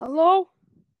Hello?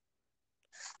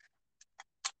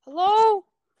 Hello?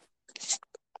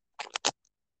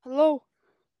 Hello?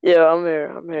 Yeah, I'm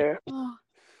here. Oh,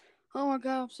 oh my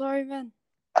god, I'm sorry, man.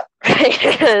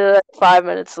 5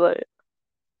 minutes late.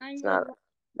 I It's know not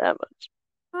that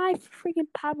my freaking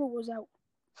power was out.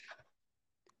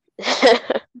 much.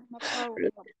 My power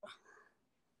was out.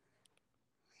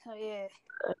 So yeah.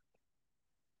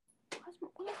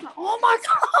 Oh my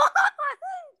god!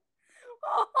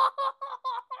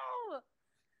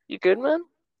 You good, man?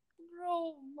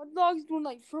 Bro, my dog's doing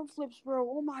like front flips, bro.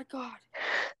 Oh my god.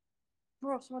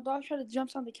 Bro, so my dog tried to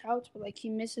jump on the couch, but like he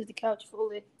misses the couch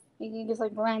fully. He just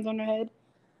like lands on her head.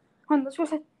 Come on, let's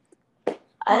go.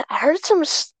 I heard some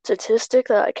statistic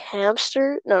that like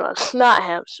no, not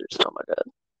hamsters. Oh my god,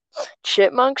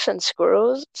 chipmunks and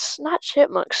squirrels. It's not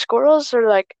chipmunks. Squirrels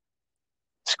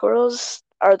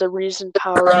are the reason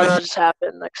power outages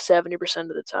happen like 70%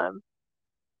 of the time.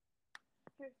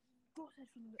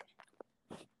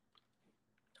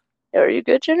 Yeah, are you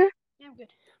good, Jenner? Yeah, I'm good.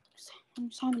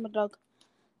 I'm signing my dog.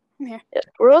 I'm here. Yeah,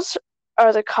 squirrels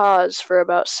are the cause for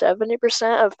about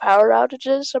 70% of power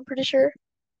outages. I'm pretty sure.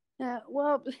 Yeah,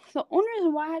 well, the only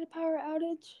reason why I had a power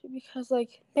outage because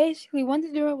like basically one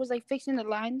to do it was like fixing the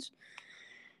lines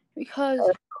because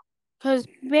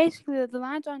basically the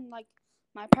lines on like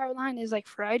my power line is like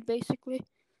fried basically.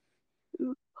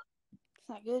 It's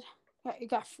not good. It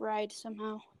got fried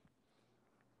somehow.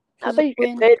 I Cause bet of you the get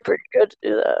wind. paid pretty good to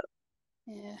do that.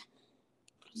 Yeah.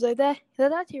 It's like that.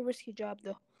 That's a risky job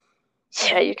though.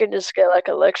 Yeah, you can just get like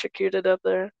electrocuted up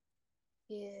there.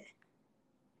 Yeah.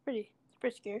 It's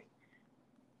pretty scary.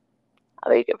 I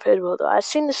bet you get paid well though. I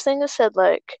seen this thing that said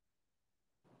like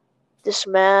this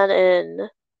man in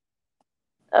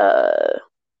I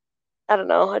don't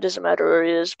know, it doesn't matter where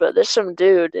he is, but there's some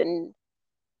dude and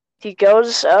he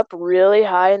goes up really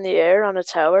high in the air on a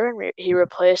tower and he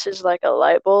replaces like a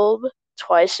light bulb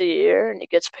twice a year and he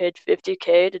gets paid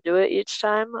 50K to do it each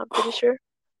time, I'm pretty sure.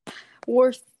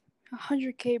 Worth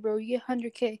 100K, bro. You get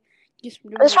 100K just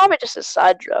from doing It's it. probably just a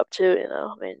side job too, you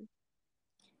know. I mean,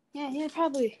 Yeah,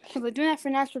 probably. But doing that for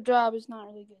an actual job is not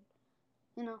really good.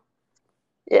 You know.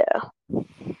 yeah.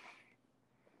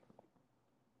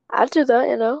 I'd do that,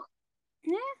 you know.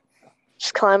 Yeah.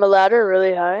 Just climb a ladder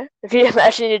really high. If you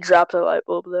imagine you drop the light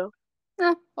bulb though.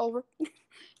 Over.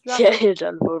 Yeah, you're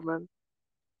done for, man.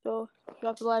 So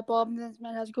drop the light bulb, and then this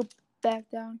man has to go back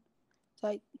down. It's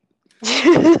like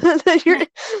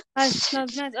this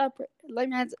man's up. Light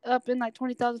man's up in like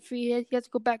 20,000 feet. He has to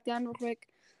go back down real quick.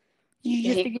 You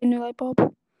just to get a new light bulb.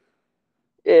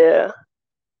 Yeah,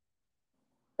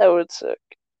 that would suck.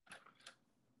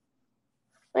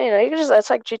 Well, you know, you can just—that's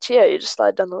like GTA. You just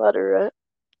slide down the ladder, right?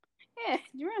 Yeah. Do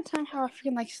you remember the time how I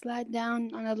freaking like slide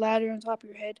down on a ladder on top of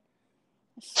your head?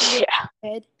 Yeah,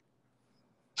 Your head.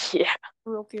 yeah.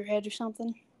 Broke your head or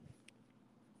something.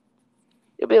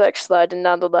 You'll be like sliding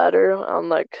down the ladder on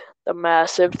like the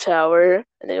massive tower, and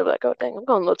then you'll be like, "Oh dang, I'm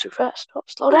going a little too fast. Oh,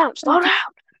 slow down, slow down."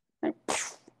 Like,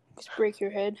 just break your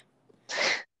head.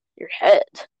 Your head.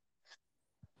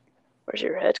 Where's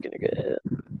your head gonna get hit?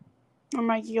 Or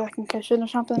might get like a concussion or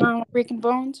something. I don't know, breaking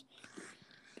bones.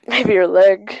 Maybe your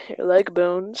leg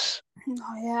bones.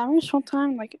 Oh yeah, I remember one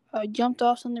time like I jumped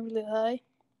off something really high,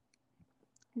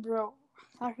 bro.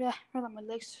 I feel like my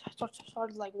legs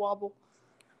started like wobble.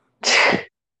 It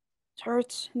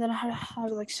hurts, and then I had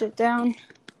to like sit down.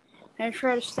 And I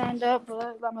tried to stand up,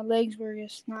 but my legs were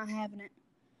just not having it.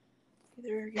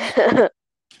 They were just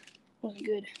wasn't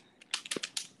good.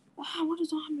 What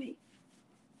is on me?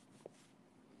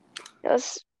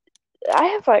 Yes, I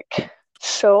have like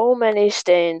so many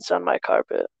stains on my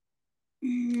carpet.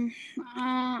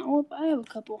 Well, I have a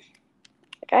couple.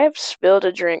 Like I have spilled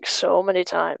a drink so many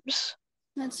times.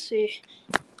 Let's see.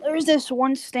 There was this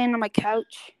one stain on my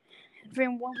couch.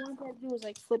 And one thing I do was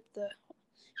like flip the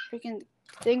freaking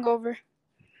thing over.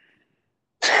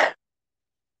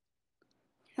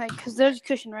 Like, cause there's a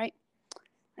cushion, right?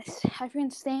 I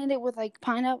freaking stand it with like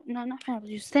pineapple. No, not pineapple.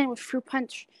 You stand it with fruit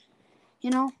punch. You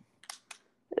know.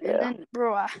 And Yeah. then,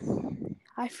 bro, I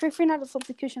freaking had to flip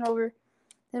the cushion over.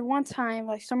 Then one time,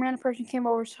 like some random person came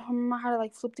over, so my mom had to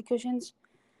like flip the cushions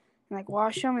and like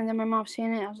wash them. And then my mom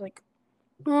seeing it, I was like,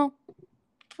 oh,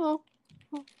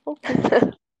 okay.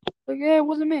 Like, yeah, it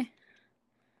wasn't me.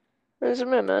 Where's it,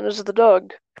 man? This is the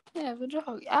dog. Yeah, it was a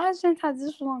dog. I just had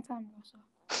this was a long time ago, so.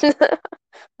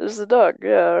 This is the dog. Yeah,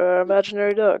 our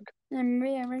imaginary dog. Yeah, I'm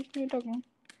your dog, man.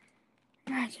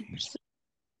 Imagine.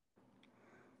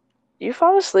 Do you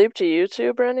fall asleep to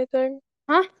YouTube or anything?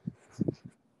 Huh?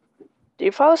 Do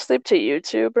you fall asleep to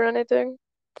YouTube or anything?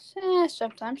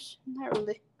 Sometimes. Not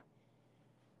really.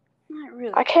 Not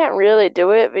really. I can't really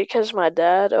do it because my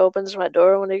dad opens my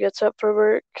door when he gets up for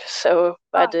work. So if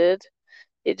I did,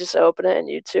 he'd just open it and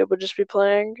YouTube would just be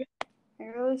playing.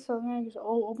 Really? So then he just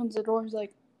opens the door. He's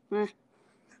like, eh.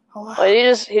 Oh. Well,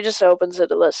 he just opens it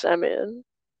to let Sammy in.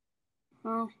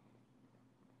 Oh.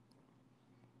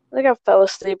 I think I fell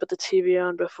asleep with the TV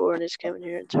on before, and he's came in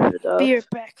here and turned it off. Be right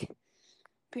back.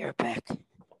 Be right back.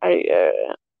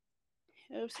 It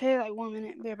was here like 1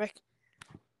 minute. Be right back.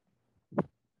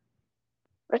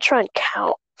 I try and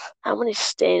count how many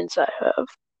stains I have.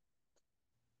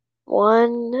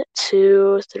 1,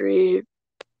 2, 3,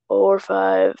 4,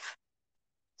 5,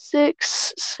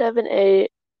 6, 7,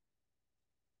 8,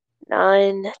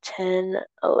 9, 10,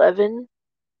 11.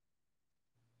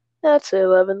 I'd say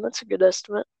 11. That's a good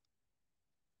estimate.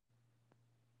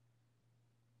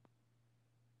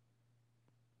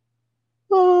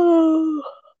 Oh.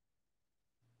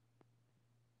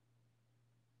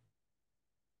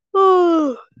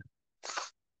 Oh.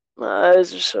 My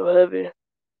eyes are so heavy.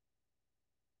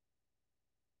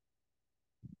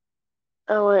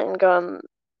 I went and got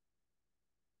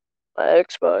my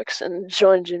Xbox and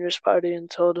joined Junior's party and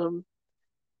told him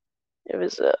it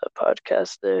was a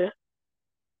podcast day.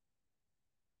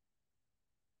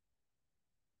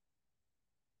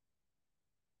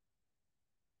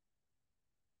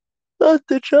 Got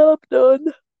the job done.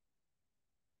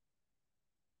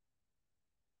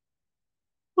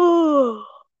 Oh.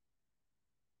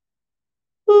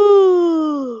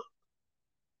 Oh.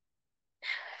 I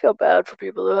feel bad for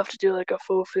people who have to do like a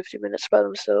full 50 minutes by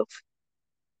themselves.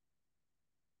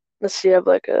 Unless you have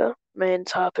like a main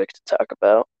topic to talk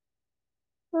about.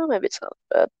 Well, maybe it's not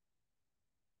bad.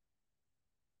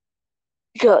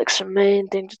 You got like some main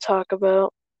thing to talk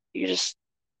about. You just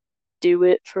do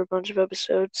it for a bunch of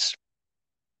episodes.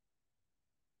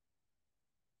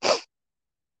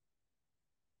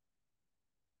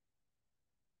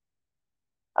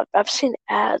 I've seen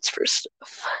ads for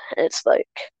stuff. It's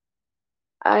like,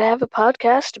 I have a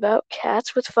podcast about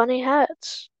cats with funny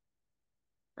hats.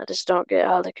 I just don't get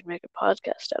how they can make a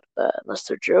podcast out of that unless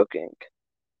they're joking.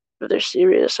 If they're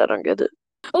serious, I don't get it.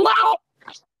 Hello?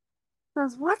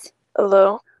 That's what?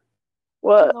 Hello?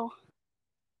 What? Hello.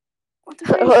 What the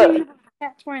fuck are you saying about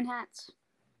cats wearing hats?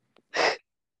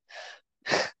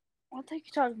 What the heck are you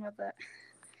talking about that?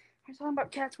 We're talking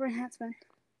about cats wearing hats, man.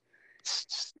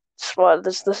 Just what?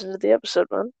 Just listen to the episode,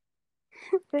 man.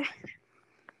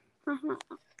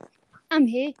 I'm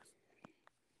here.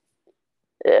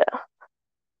 Yeah.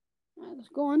 Alright, let's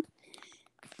go on.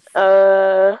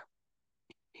 I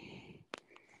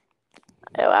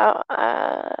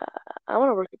want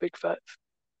to work at Big Five.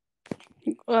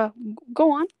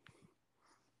 Go on.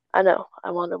 I know.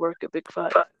 I want to work at Big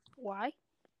Five. Why?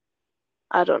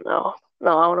 I don't know.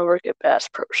 No, I want to work at Bass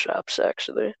Pro Shops,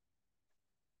 actually.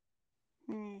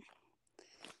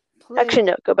 Actually,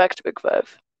 no. Go back to Big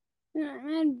Five. Yeah,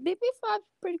 man, Big Five's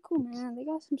pretty cool, man. They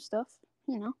got some stuff,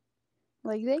 you know.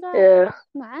 Like, they got... Yeah.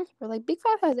 Nah, but, like, Big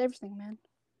Five has everything, man.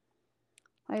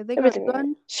 Like, they Everything got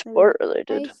gun.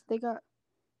 sport-related. Nice. They got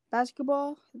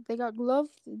basketball. They got glove.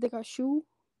 They got shoe.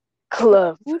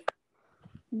 Glove.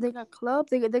 They got club.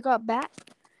 They got bat.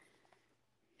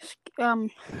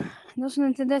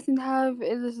 Nothing to have.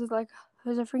 This is like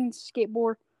there's a freaking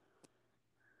skateboard.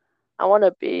 I want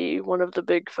to be one of the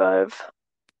Big Five.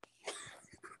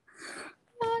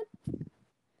 That's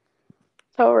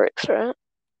how it works, right?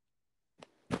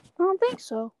 I don't think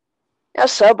so. Yeah,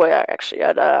 Subway, actually.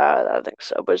 I think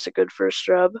Subway's a good first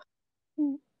job.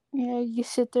 Yeah, you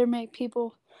sit there, make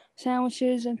people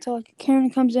sandwiches until like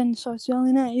Karen comes in and starts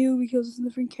yelling at you because the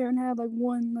freaking Karen had like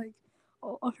one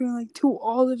offering like 2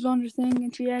 olives on her thing,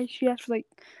 and she asked for like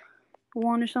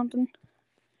 1 or something.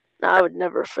 No, I would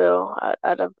never fail.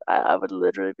 I would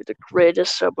literally be the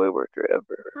greatest Subway worker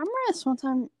ever. I remember this one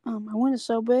time. I went to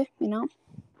Subway, you know,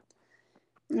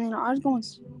 and I was going.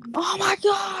 Oh my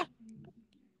god!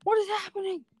 What is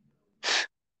happening?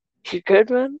 You good,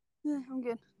 man? Yeah, I'm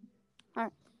good. All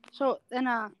right. So then,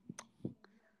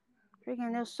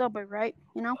 freaking this Subway, right?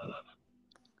 You know.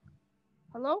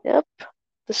 Hello. Yep.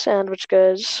 The sandwich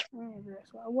guys.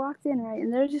 So I walked in, right,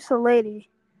 and there's just a lady.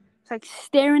 It's like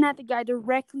staring at the guy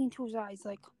directly into his eyes,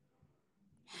 like,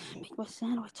 make my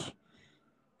sandwich.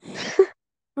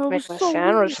 Bro, Make my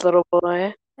sandwich, weird. little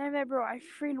boy. And bro, I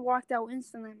freaking walked out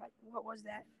instantly. I'm like, what was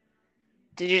that?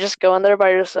 Did you just go in there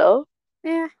by yourself?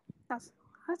 Yeah, that's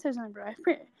his name, bro.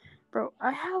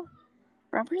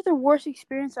 I'm pretty the worst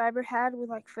experience I ever had with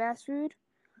like fast food.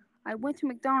 I went to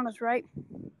McDonald's, right?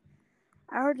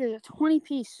 I ordered a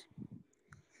 20-piece.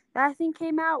 That thing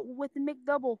came out with the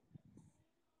McDouble.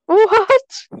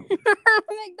 What?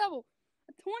 McDouble,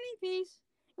 a 20-piece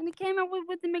And he came out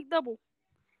with the McDouble.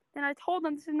 Then I told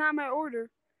them this is not my order.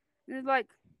 And it's like,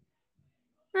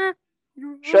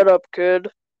 Shut up, kid.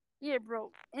 Yeah,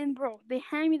 bro. And bro, they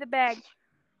hand me the bag.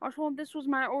 I told them this was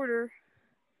my order.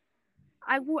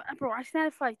 I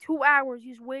stand for like 2 hours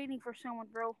just waiting for someone,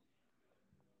 bro.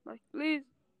 Like, please.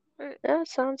 Yeah,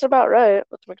 sounds about right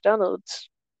with McDonald's.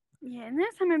 Yeah, and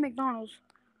last time at McDonald's,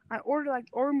 I ordered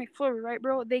McFlurry, right,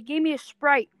 bro? They gave me a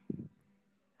Sprite.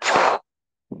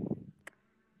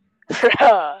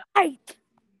 Sprite.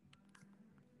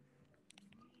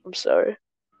 I'm sorry.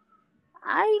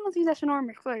 I don't think that's an order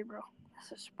McFlurry, bro.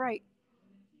 That's a Sprite.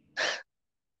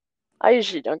 I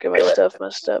usually don't get my stuff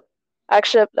messed up.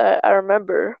 Except I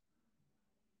remember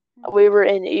we were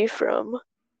in Ephraim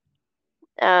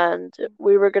and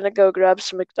we were gonna go grab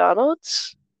some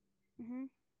McDonald's. Mm-hmm.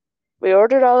 We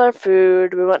ordered all our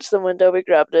food. We went to the window. We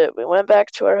grabbed it. We went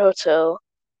back to our hotel.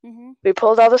 Mm-hmm. We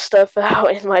pulled all the stuff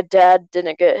out, and my dad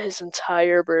didn't get his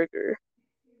entire burger.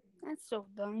 That's so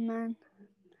dumb, man.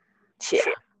 Yeah.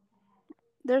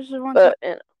 There's one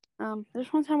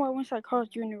time I went to like Carl's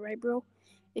Jr., right, bro?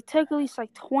 It took at least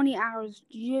like 20 hours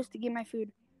just to get my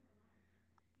food.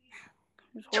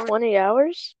 20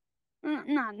 hours?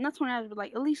 Nah, not 20 hours, but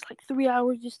like at least like 3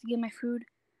 hours just to get my food.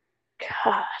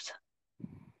 God.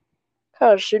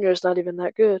 Carl's Jr. is not even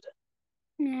that good.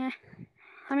 Yeah.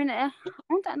 I mean, last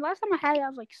time I had it, I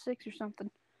was like 6 or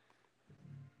something.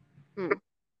 I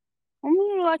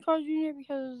really like Carl's Jr.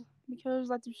 because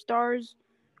like the stars,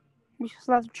 because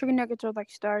like the chicken nuggets are like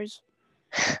stars.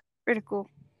 Pretty cool.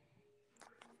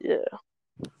 Yeah.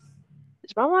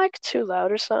 Is my mic too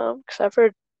loud or something? Because I've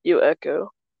heard you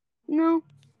echo. No.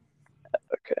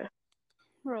 Okay.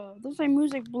 Bro, there's like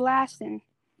music blasting.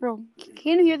 Bro,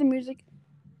 can you hear the music?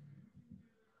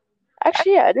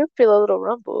 Actually, yeah, I do feel a little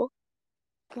rumble.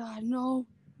 God, no.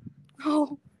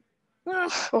 No.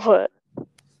 What?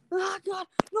 Oh, God,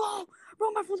 no.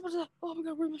 Bro, my phone's about to die. Oh, my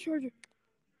God, where's my charger?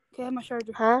 Okay, I have my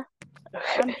charger. Huh? Okay.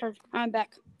 I have my charger. I'm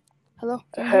back. Hello?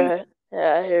 Can you hear me?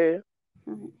 Yeah, I hear you.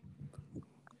 Mm-hmm.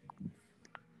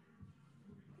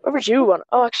 Where would you want?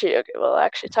 Oh, actually,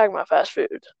 talking about fast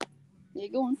food. Yeah,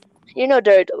 go on. You know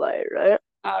Dairy Delight, right?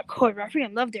 Of course, I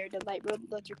freaking love Dairy Delight, bro.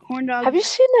 Like your corn dogs. Have you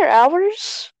seen their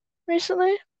hours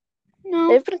recently? No.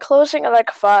 They've been closing at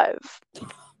like 5.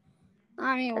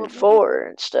 I mean, and 4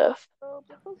 and stuff. Bro,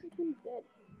 the place is kind of dead.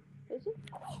 Is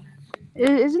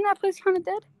it? Isn't that place kind of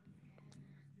dead?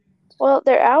 Well,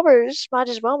 their hours might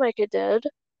as well make it dead.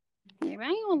 Yeah, I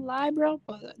ain't gonna lie, bro.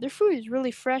 But their food is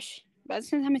really fresh. But at the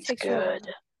same time, it takes good.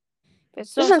 It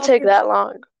doesn't take that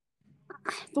long.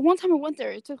 The one time I went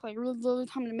there, it took like really little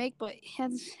time to make, but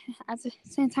at the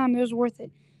same time, it was worth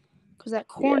it. Cause that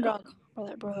corn dog,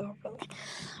 bro,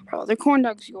 their corn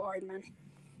dogs go hard, man.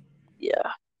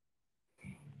 Yeah.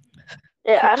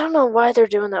 Yeah, I don't know why they're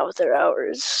doing that with their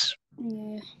hours.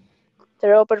 Yeah.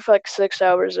 They're open for like 6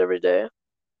 hours every day.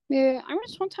 Yeah, I remember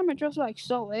this one time I drove to like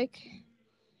Salt Lake.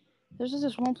 There's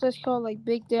this one place called like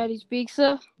Big Daddy's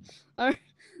Pizza,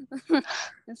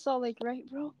 in Salt Lake, right,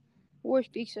 bro?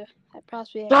 Worst pizza I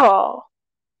possibly had. Oh.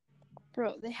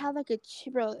 Bro, they had like they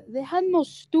had the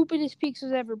most stupidest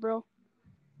pizzas ever, bro.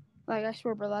 Like I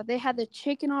swear, bro, they had the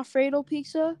chicken Alfredo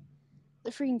pizza, the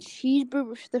freaking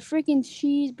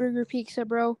cheeseburger pizza,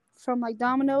 bro, from like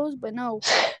Domino's, but no,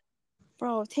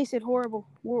 bro, it tasted horrible.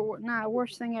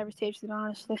 Worst thing I ever tasted,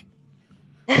 honestly.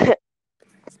 It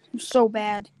was so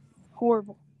bad,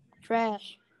 horrible,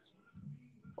 trash.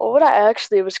 Well, what I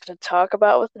actually was going to talk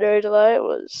about with Dairy Delight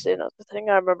was, the thing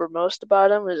I remember most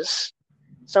about him was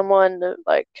someone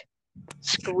like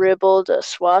scribbled a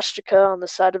swastika on the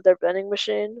side of their vending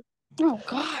machine. Oh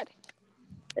God.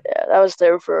 Yeah, that was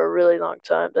there for a really long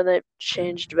time. Then they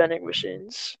changed vending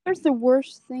machines. That's the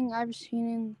worst thing I've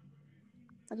seen in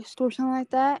like a store, something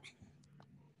like that.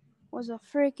 Was a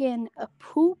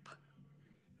poop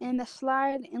and the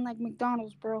slide in like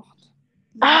McDonald's, bro.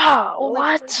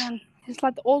 What? It's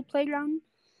like the old playground.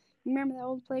 Remember that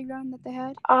old playground that they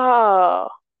had? Oh.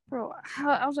 Bro,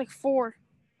 I was like 4.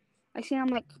 I'm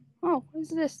like, oh, what is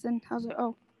this? And I was like,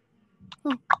 oh,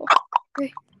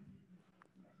 okay.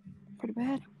 Pretty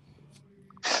bad.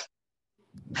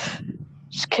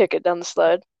 Just kick it down the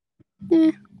slide.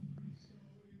 Yeah.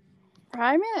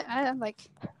 I like,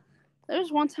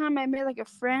 there's one time I made like a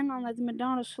friend on like the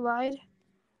McDonald's slide.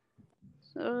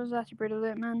 So it was actually pretty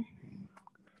lit, man.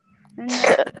 And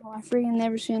I freaking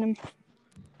never seen him.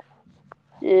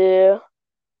 Yeah.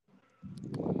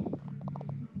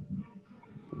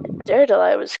 Dairy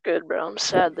Delight was good, bro. I'm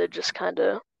sad they just kind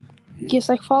of... Just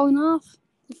like falling off.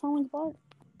 They're falling apart.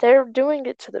 They're doing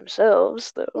it to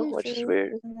themselves, though, Yeah, which is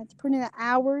weird. And that's putting the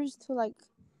hours to like,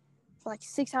 for like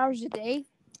 6 hours a day.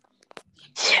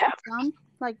 Yeah. dumb.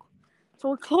 Like,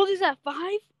 so it closes at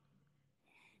 5?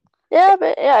 Yeah,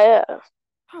 but yeah.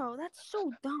 Bro, that's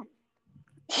so dumb.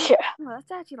 Yeah. No,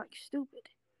 that's actually like stupid.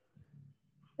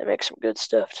 They make some good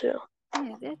stuff too.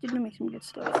 Yeah, they actually do make some good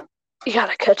stuff. You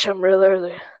gotta catch them real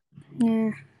early.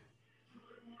 Yeah.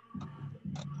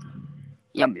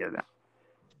 Yum.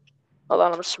 Hold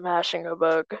on, I'm smashing a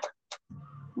bug.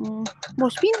 Well,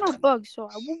 speaking about bugs, so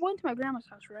I went to my grandma's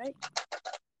house, right?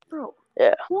 Bro.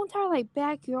 Yeah. The whole entire like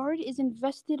backyard is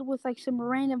infested with like some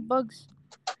random bugs.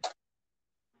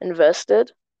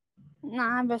 Invested?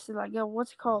 Nah, invested like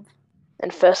what's it called?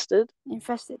 Infested?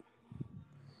 Infested.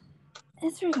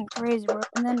 It's freaking crazy, bro.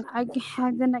 And then I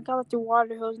got like the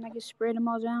water hose and I just sprayed them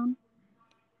all down.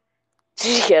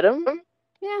 Did you get them?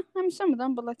 Yeah, I mean some of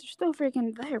them, but like they're still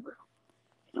freaking there, bro.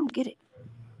 I don't get it.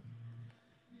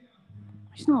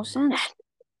 Makes no sense.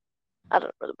 I don't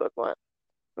know where the bug went.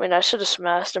 I mean, I should have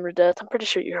smashed him to death. I'm pretty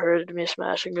sure you heard me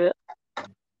smashing it.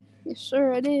 Yes,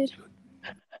 sir, I did.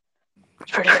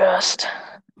 It's pretty fast.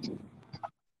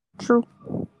 True.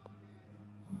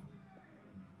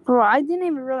 Bro, I didn't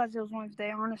even realize it was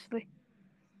Wednesday, honestly.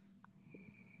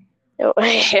 Oh,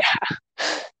 yeah.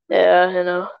 Yeah, you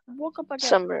know. I woke up like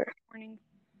Summer. at 8 in the morning.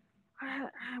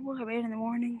 I woke up 8 in the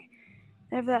morning.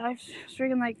 After that, I was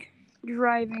freaking like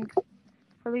driving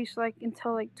for at least like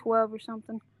until like 12 or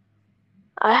something.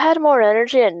 I had more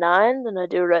energy at 9 than I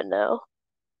do right now.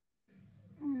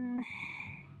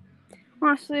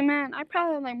 Honestly, man, I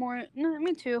probably had like more. No,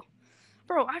 me too.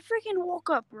 Bro, I freaking woke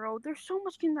up, bro. There's so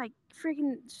much like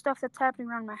freaking stuff that's happening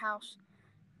around my house.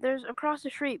 There's across the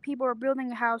street, people are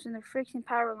building a house and they're fixing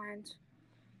power lines.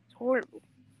 It's horrible.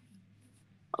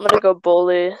 I'm gonna go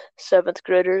bully 7th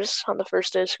graders on the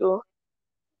first day of school.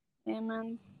 Yeah,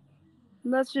 man.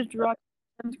 Let's just drop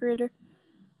 7th grader.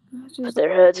 Let's Put just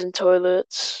their heads in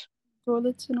toilets.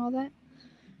 toilets and all that.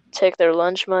 Take their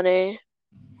lunch money.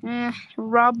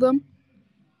 Rob them.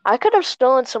 I could have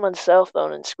stolen someone's cell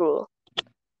phone in school.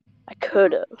 I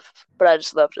could have, but I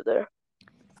just left it there.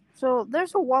 So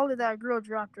there's a wallet that a girl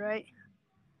dropped, right?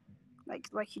 Like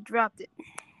she dropped it.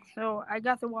 So I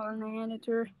got the wallet and I handed it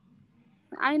to her.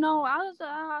 I know. I was,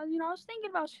 I was thinking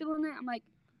about stealing it. I'm like,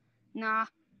 nah.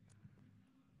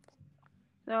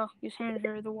 So just handed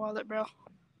her the wallet, bro.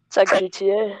 It's like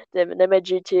GTA. They made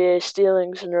GTA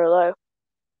stealings in real life.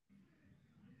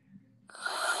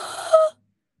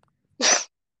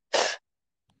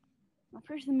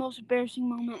 The most embarrassing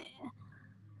moment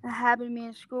that happened to me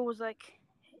in school was like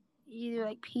either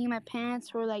like peeing my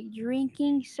pants or like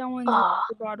drinking someone's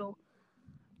water bottle.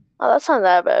 Oh, that's not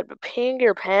that bad. But peeing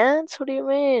your pants? What do you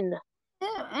mean?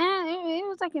 Yeah, it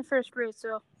was like in first grade,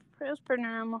 so it was pretty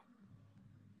normal.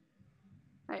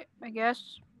 I guess.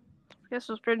 I guess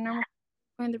it was pretty normal.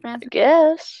 Peeing their pants. I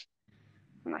guess.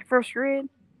 In like first grade.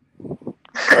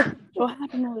 So what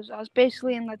happened was I was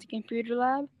basically in like the computer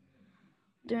lab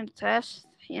doing a test,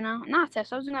 not a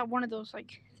test. I was doing one of those like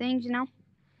things,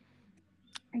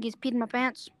 I just peed in my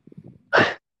pants.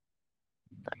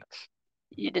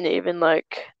 You didn't even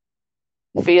like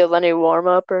feel any warm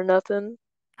up or nothing?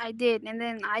 I did, and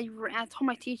then I told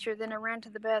my teacher. Then I ran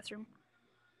to the bathroom.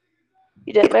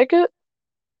 You didn't make it?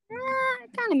 I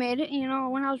kind of made it.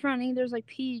 When I was running, there's like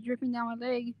pee dripping down my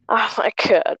leg. Oh my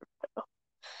god.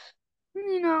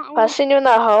 If I seen you in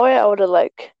that hallway, I would have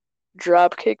like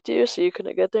drop kicked you so you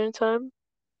couldn't get there in time.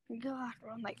 God,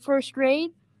 bro, like first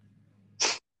grade.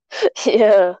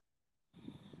 Yeah.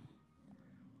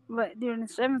 But during the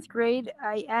 7th grade,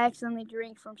 I accidentally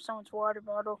drank from someone's water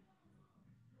bottle.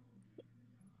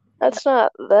 That's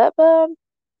not that bad.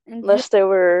 Unless they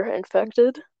were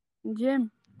infected. Gym.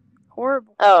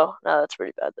 Horrible. Oh, no, that's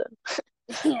pretty bad then.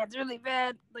 Yeah, it's really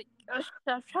bad. Like I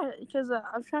was trying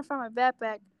to find my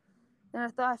backpack, and I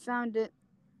thought I found it.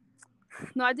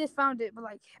 No, I did found it,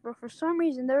 but for some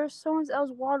reason there was someone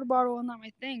else's water bottle on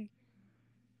my thing.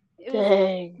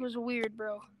 Dang. It was weird,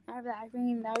 bro. I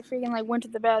freaking like went to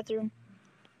the bathroom.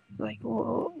 Like,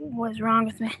 what's wrong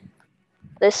with me?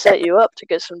 They set you up to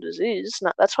get some disease.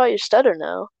 That's why you stutter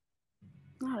now.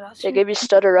 No, They gave you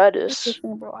stutteritis.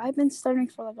 Bro, I've been stuttering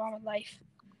for like all my life.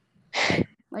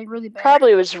 Like really bad.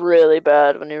 Probably was really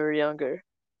bad when you were younger.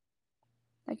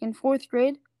 Like in 4th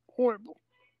grade, horrible.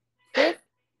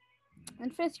 In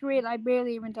 5th grade, I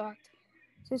barely even talked.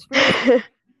 6th grade,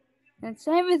 and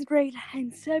 7th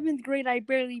grade, I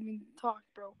barely even talked,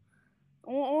 bro.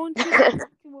 On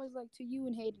was like to you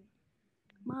and Hayden.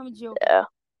 Mama joke. Yeah.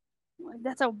 Like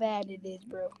that's how bad it is,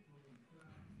 bro.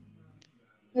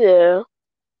 Yeah.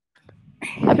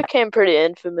 I became pretty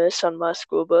infamous on my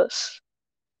school bus.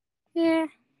 Yeah.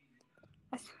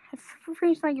 I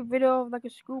finished like a video of like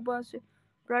a school bus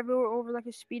driving over like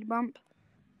a speed bump.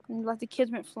 and like the kids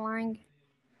went flying.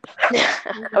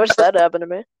 I wish that happened to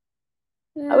me.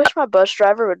 Yeah. I wish my bus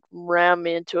driver would ram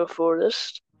me into a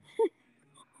forest.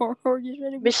 Or just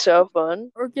ready It'd be so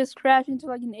fun. or just crash into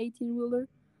like an 18-wheeler.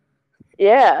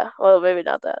 Yeah, well, maybe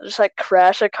not that. Just like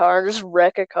crash a car and just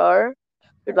wreck a car.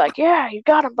 We'd be like, yeah, you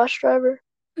got him, bus driver.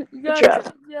 You Good got job.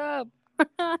 it. Job.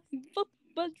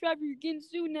 Bus driver, you're getting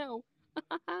sued now.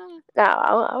 Now,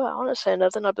 I want to say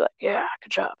nothing. I'd be like, yeah,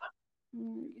 good job.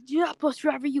 Yeah, bus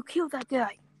driver, you killed that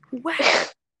guy. Wow.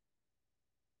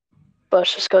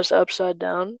 Bus just goes upside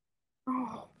down.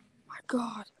 Oh my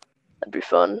god. That'd be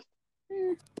fun.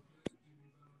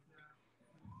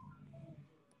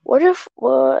 What if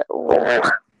what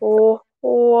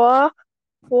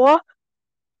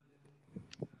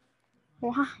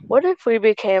what if we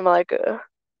became like a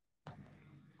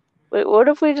wait, what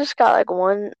if we just got like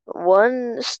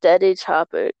one steady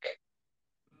topic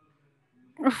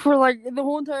For like the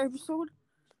whole entire episode?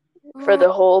 for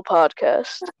the whole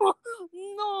podcast?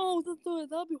 No,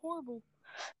 that'd be horrible.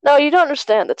 No, you don't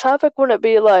understand. The topic wouldn't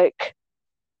be like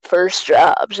first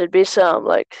jobs. It'd be some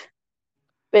like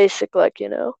basic, like, you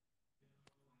know,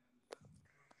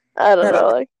 I don't know,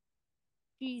 like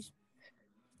cheese.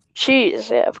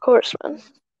 Yeah, of course, man.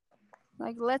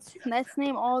 Like let's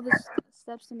name all the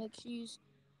steps to make cheese.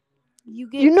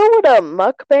 You know what a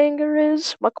mukbanger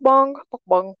is? Mukbang.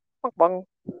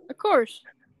 Of course.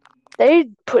 They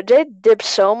dip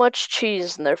so much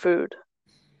cheese in their food.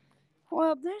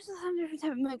 Well, there's some different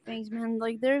type of mukbangs, man.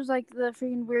 Like there's like the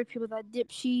freaking weird people that dip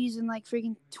cheese in like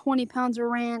freaking 20 pounds of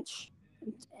ranch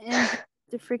and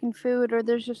the freaking food, or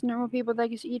there's just normal people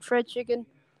that just eat fried chicken.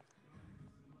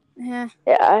 Yeah.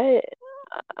 Yeah,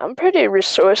 I'm pretty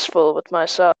resourceful with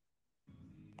myself.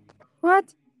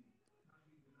 What?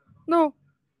 No.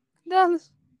 Dallas.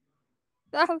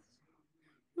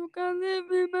 You can't leave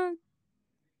me, man.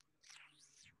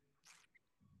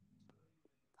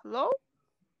 Hello?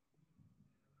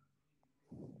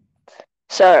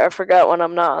 Sorry, I forgot when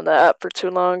I'm not on the app for too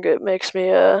long. It makes me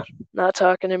not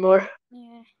talk anymore.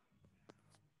 Yeah.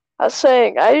 I was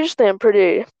saying I usually am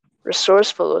pretty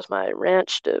resourceful with my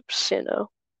ranch dips. You know,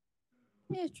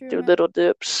 Yeah, it's true, do man. little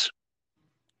dips.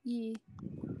 Yeah. You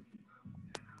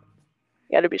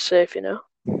gotta be safe, you know.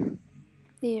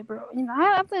 Yeah, bro. You know,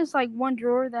 I have this like one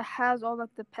drawer that has all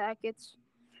like the packets,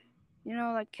 you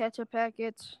know, like ketchup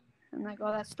packets and like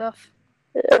all that stuff.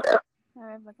 Yeah.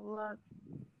 I have like a lot.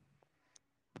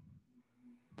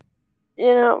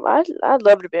 You know, I'd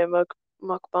love to be a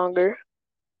mukbanger.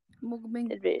 Mukbang.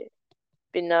 It'd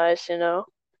be nice, you know.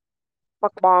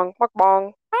 Mukbang. I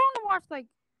want to watch like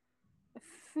a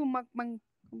few mukbang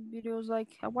videos. Like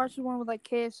I watched one with like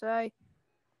KSI.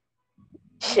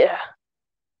 Yeah.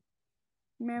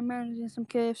 Man in some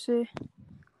KFC.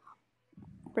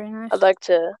 Very nice. I'd like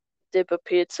to dip a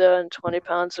pizza in 20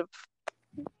 pounds of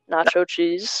nacho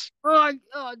cheese. Oh,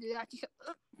 dude,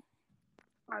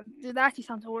 that actually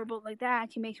sounds horrible. Like that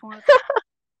actually makes me want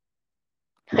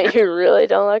You really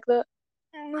don't like that?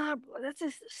 Nah, bro, that's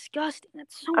just disgusting.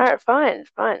 That's so. All right, fine.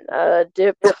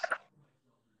 Dip.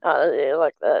 You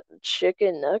like that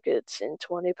chicken nuggets in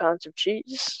 20 pounds of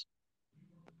cheese?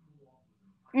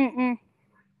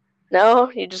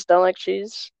 No, you just don't like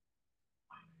cheese.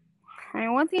 I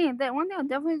mean, one thing I'll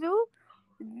definitely do,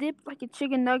 dip like a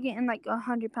chicken nugget in like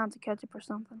 100 pounds of ketchup or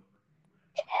something.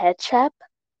 Ketchup?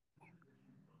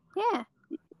 Yeah.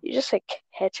 You just say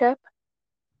ketchup?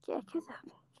 Yeah, ketchup.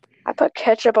 I put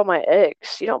ketchup on my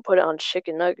eggs. You don't put it on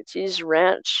chicken nuggets. You use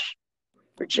ranch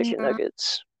for chicken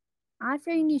nuggets. I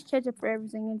freaking use ketchup for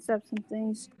everything except some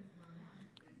things.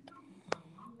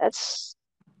 That's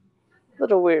a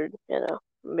little weird, you know.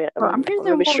 I'm pretty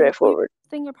gonna be straightforward.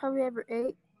 Thing I probably ever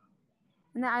ate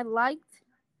and that I liked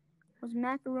was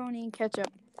macaroni and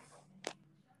ketchup.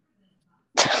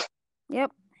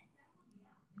 Yep.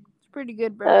 It's pretty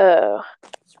good, bro. Oh.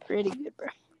 It's pretty good, bro.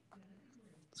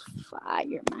 It's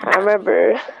fire, man. I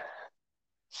remember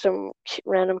some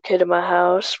random kid in my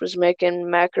house was making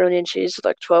macaroni and cheese at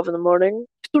like 12 in the morning.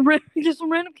 Just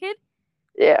some random kid?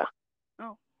 Yeah.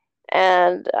 Oh.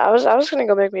 And I was gonna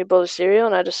go make me a bowl of cereal,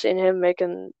 and I just seen him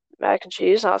making mac and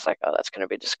cheese, and I was like, oh, that's gonna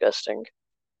be disgusting.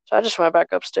 So I just went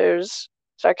back upstairs.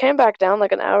 So I came back down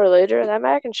like an hour later, and that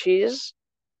mac and cheese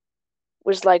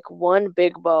was like one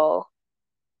big ball.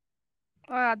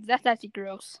 That's actually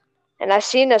gross. And I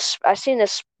seen a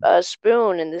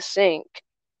spoon in the sink,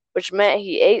 which meant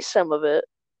he ate some of it.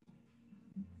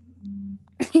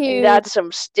 He had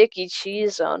some sticky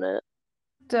cheese on it.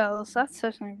 That's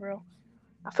definitely gross.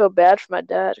 I feel bad for my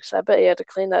dad because I bet he had to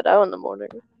clean that out in the morning.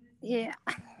 Yeah,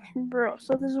 bro.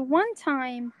 So there's one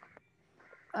time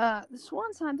This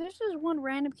one time, there's this one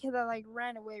random kid that like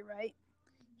ran away, right?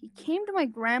 He came to my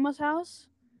grandma's house,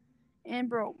 and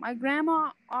bro, my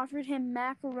grandma offered him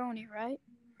macaroni, right?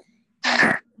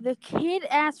 The kid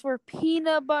asked for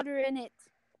peanut butter in it.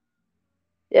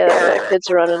 Yeah, kids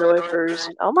are running away for a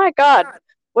reason. Oh my god.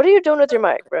 What are you doing with your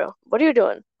mic, bro? What are you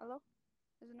doing? Hello?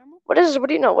 Is it normal? What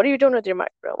do you know? What are you doing with your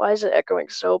mic, bro? Why is it echoing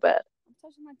so bad? I'm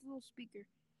touching like the little speaker.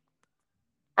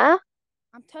 Huh?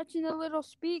 I'm touching the little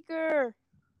speaker.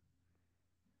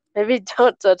 Maybe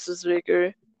don't touch the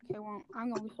speaker. Okay, well,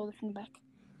 I'm gonna hold it from the back.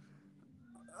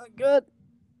 Good.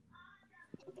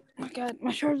 Oh god,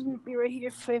 my charger's gonna be right here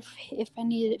if I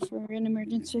need it for an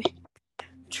emergency.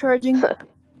 Charging.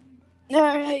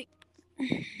 Alright.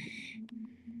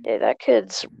 Hey, that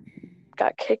kid's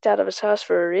got kicked out of his house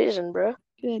for a reason, bro.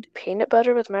 Good. Peanut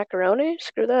butter with macaroni?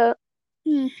 Screw that.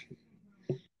 Yeah.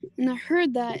 And I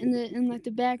heard that in like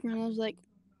the background. I was like,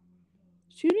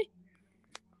 "Excuse me?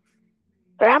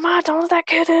 Grandma, don't let that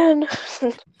kid in.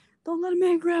 Don't let him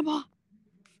in, Grandma.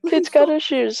 Kid's got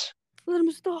issues. Let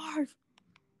him starve."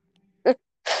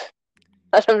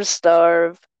 Let him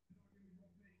starve.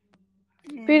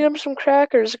 Yeah. Feed him some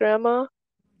crackers, Grandma.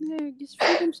 Yeah, just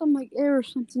feed him some like air or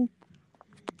something.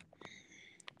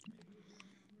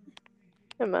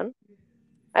 Hey, man.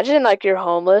 Imagine like you're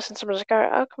homeless and someone's like,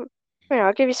 alright, I'll come here,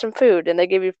 I'll give you some food, and they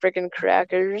give you freaking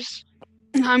crackers.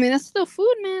 I mean, that's still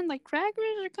food, man. Like crackers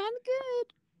are kind of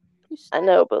good. I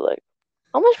know, but like,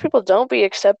 homeless people don't be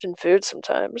accepting food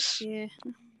sometimes. Yeah.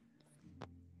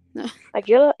 Like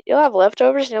you'll have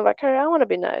leftovers, and you're like, alright, I want to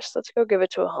be nice. Let's go give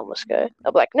it to a homeless guy.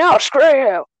 I'll be like, no, screw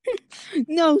you.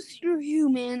 No, screw you,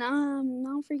 man. I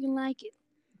don't freaking like it.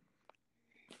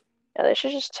 Yeah, they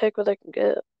should just take what they can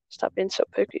get. Stop being so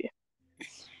picky.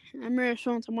 I remember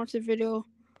showing some watch the video.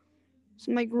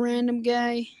 Some like random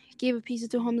guy gave a pizza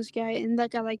to a homeless guy, and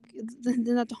that guy then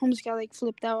the homeless guy like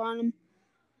flipped out on him.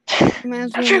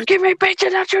 Don't you give me pizza,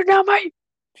 don't you know me?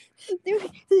 Dude,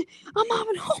 I'm not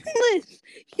even homeless.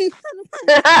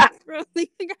 Bro, the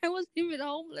guy wasn't even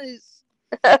homeless.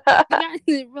 Bro,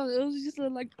 it was just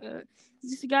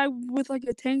just a guy with like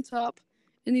a tank top,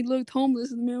 and he looked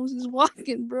homeless, and the man was just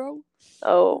walking, bro.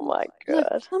 Oh my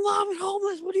god. Like, I'm not even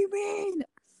homeless. What do you mean?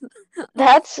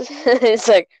 That's it's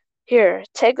like, here,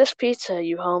 take this pizza,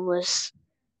 you homeless,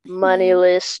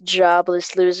 moneyless,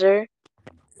 jobless loser.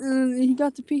 And he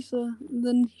got the pizza. And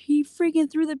then he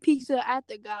freaking threw the pizza at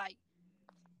the guy.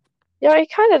 Yeah, he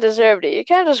kind of deserved it. You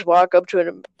can't just walk up to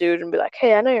a dude and be like,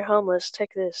 hey, I know you're homeless,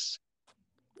 take this.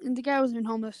 And the guy wasn't even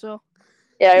homeless, so.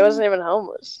 Yeah, he wasn't even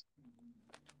homeless.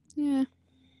 Yeah.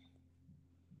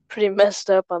 Pretty messed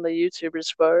up on the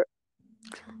YouTuber's part.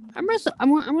 I remember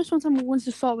one time I went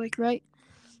to Salt Lake, right?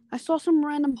 I saw some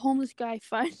random homeless guy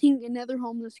fighting another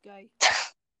homeless guy.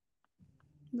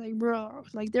 Like, bro,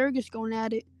 like they were just going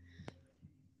at it.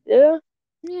 Yeah.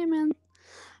 Yeah, man.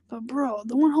 But bro,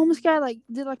 the one homeless guy like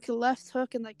did like a left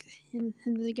hook and like and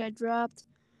the guy dropped.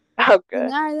 Okay.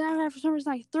 And then for some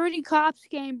reason like 30 cops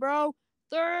came, bro.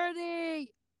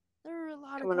 30. There were a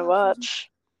lot Coming of to cops.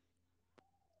 watch.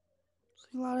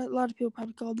 A lot of people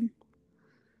probably called them.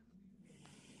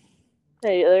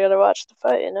 Hey, they gotta watch the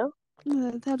fight, you know?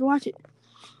 Yeah, they had to watch it.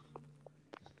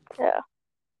 Yeah.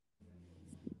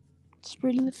 It's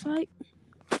pretty good fight.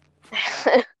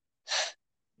 I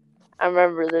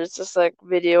remember there's this like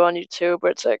video on YouTube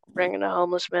where it's like bringing a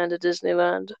homeless man to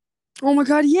Disneyland. Oh my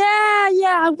god, yeah,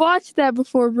 I watched that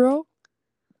before, bro.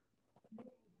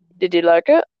 Did you like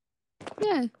it?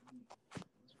 Yeah.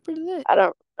 It's pretty lit. I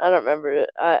don't remember it.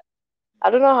 I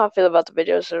don't know how I feel about the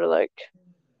videos that are like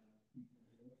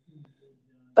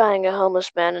buying a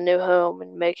homeless man a new home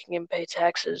and making him pay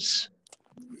taxes.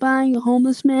 Buying a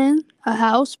homeless man a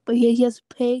house, but he has to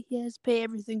pay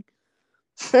everything.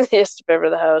 He has to pay for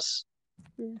the house.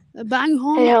 Yeah. Buying a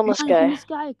homeless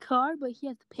guy a car, but he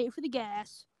has to pay for the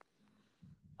gas.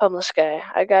 Homeless guy,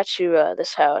 I got you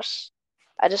this house.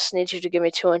 I just need you to give me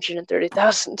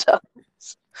 $230,000.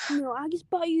 No, I just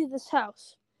bought you this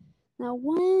house. Now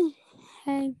one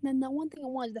thing I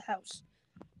want is the house,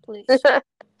 please.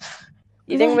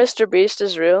 You think Mr. Beast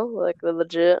is real? Like the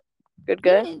legit good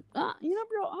guy? Yeah, you know,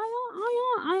 bro,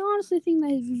 I honestly think that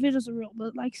his videos are real,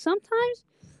 but like sometimes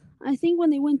I think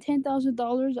when they win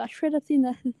 $10,000, I straight up think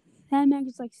that man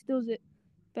just like steals it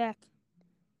back.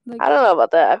 Like, I don't know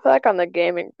about that. I feel like on the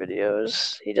gaming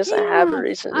videos, he doesn't have a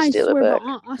reason to steal it back.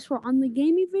 Bro, I swear, on the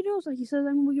gaming videos, like he says,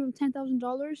 I'm gonna give him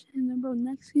 $10,000, and then bro,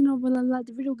 next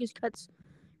the video gets cuts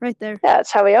right there. Yeah,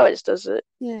 that's how he always does it.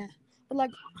 Yeah, but like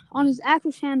on his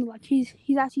actual channel, like he's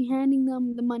actually handing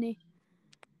them the money.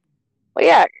 Well,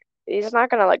 yeah, he's not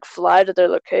gonna like fly to their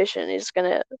location. He's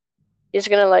gonna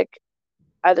like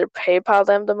either PayPal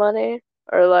them the money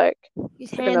or like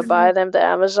He's you're gonna hands buy them. them the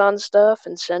Amazon stuff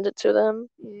and send it to them.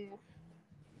 Yeah.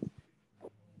 I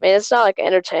mean, it's not like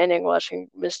entertaining watching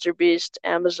Mr. Beast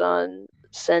Amazon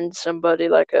send somebody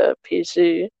like a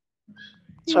PC.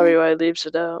 That's probably why he leaves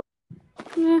it out.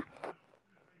 Yeah.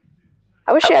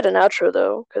 I wish he had an outro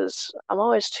though, because I'm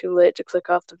always too late to click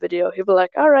off the video. He'll be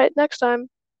like, "Alright, next time,"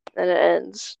 and it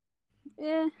ends.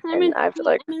 Yeah. I And mean, I have to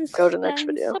like go to the next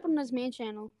it's video. up on his main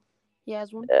channel. He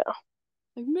has one. Yeah.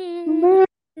 Like,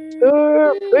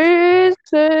 Mr. Beast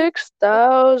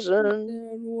 6000.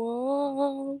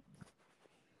 Whoa.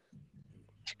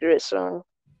 It's a great song.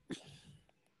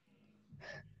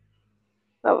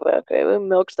 Oh, okay, we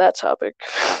milked that topic.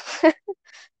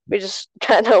 We just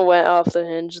kind of went off the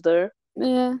hinge there.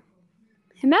 Yeah.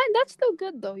 And that's still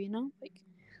good though, you know? Like,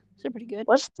 still pretty good.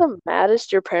 What's the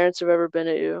maddest your parents have ever been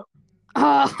at you?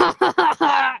 Oh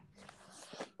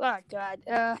God.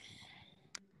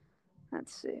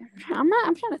 Let's see. I'm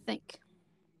trying to think.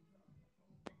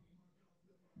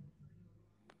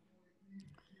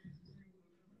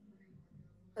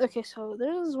 Okay, so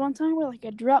there was one time where like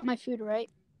I dropped my food, right?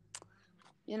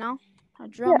 You know, I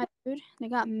dropped my food. They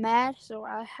got mad, so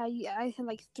I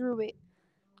like threw it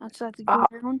outside the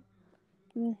ground.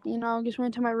 And, you know, just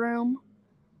went to my room,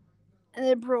 and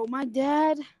then bro, my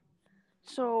dad.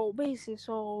 So basically,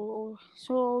 so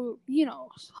you know,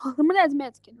 my dad's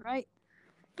Mexican, right?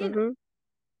 You know,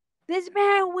 this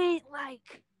man went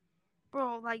like,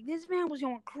 bro, like this man was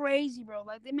going crazy, bro.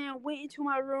 Like the man went into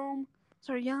my room,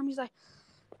 started yelling. He's like,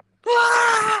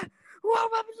 ah!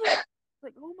 What happened to you?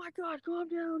 Like, oh my God, calm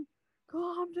down,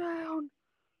 calm down.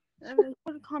 And I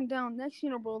couldn't calm down. Next, you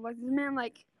know, bro, like this man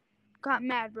like got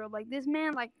mad, bro. Like this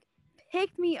man like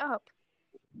picked me up,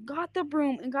 got the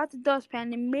broom and got the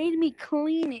dustpan and made me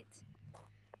clean it.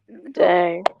 Bro,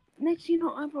 Dang. next, you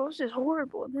know, bro, it's just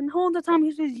horrible. Then the whole time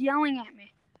he's just yelling at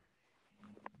me.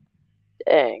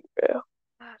 Dang, bro.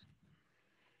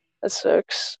 That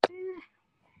sucks.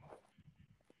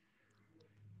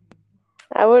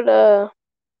 I would,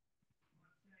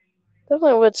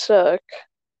 definitely would suck.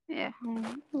 Yeah.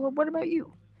 Well, what about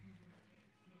you?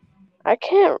 I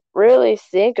can't really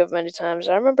think of many times.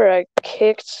 I remember I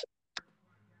kicked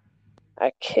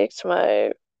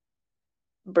my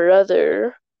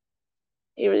brother.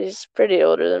 He's pretty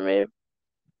older than me.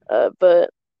 But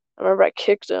I remember I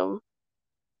kicked him,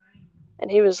 and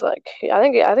he was like, I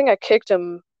think I kicked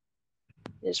him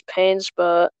in his pain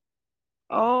spot,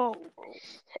 Oh.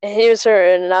 and he was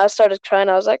hurt, and I started crying.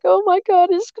 I was like, "Oh my God,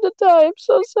 he's gonna die! I'm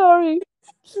so sorry."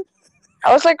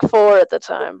 I was like 4 at the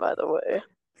time, by the way.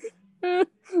 I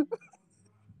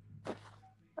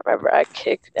remember I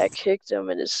kicked him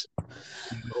in his.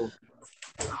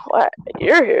 What?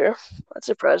 You're here? That's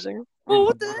surprising. Oh,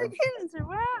 what the heck is it?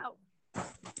 Wow.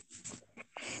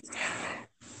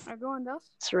 Are going dust?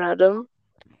 It's random.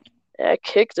 Yeah, I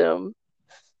kicked him,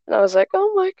 and I was like,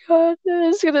 "Oh my God,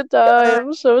 he's gonna die!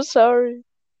 I'm so sorry.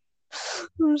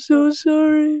 I'm so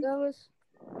sorry." Dallas,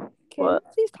 can What? you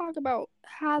please talk about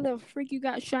how the freak you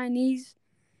got Chinese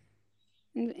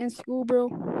in school,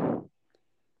 bro?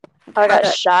 I got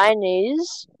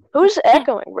shinies. Who's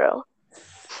echoing, bro?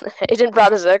 Aiden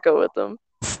brought his echo with him.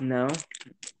 No.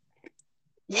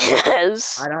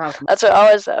 Yes. I don't have. That's what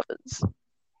always happens.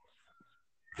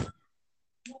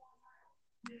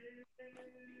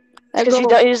 Because you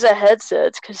don't use the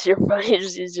headsets, because you're probably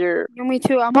just use your. Me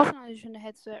too. I'm also not using a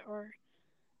headset or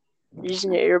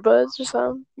Using your earbuds or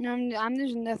something? no. I'm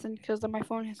using nothing because my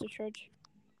phone has to charge.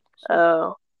 So.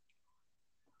 Oh.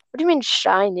 What do you mean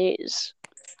Chinese?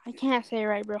 I can't say it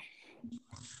right, bro.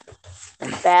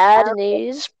 Bad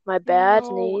knees? My bad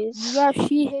knees? You got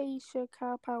Shihei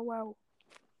Shikapa. Wow.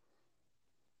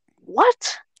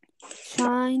 What?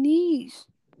 Chinese.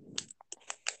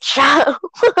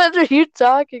 What are you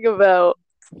talking about?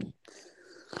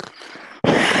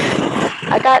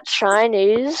 I got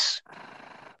Chinese.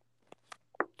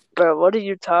 Bro, what are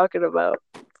you talking about?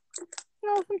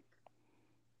 Nothing.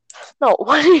 No,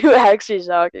 what are you actually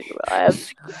talking about? I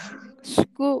have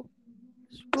School.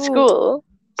 School.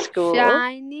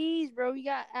 Chinese, bro. You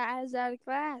got as out of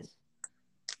class.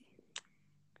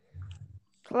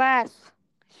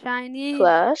 Chinese.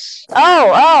 Class?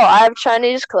 Oh, I have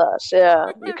Chinese class, yeah.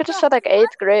 You could have said like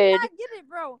 8th grade. I get it,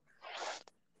 bro.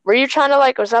 Were you trying to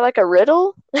like, was that like a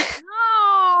riddle?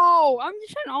 No, I'm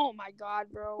just trying to, oh my God,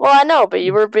 bro. Well, I know, but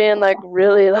you were being like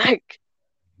really like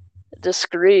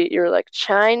discreet. You were like,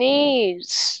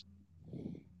 Chinese.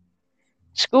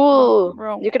 School.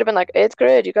 Bro. You could have been like 8th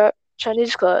grade. You got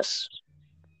Chinese class.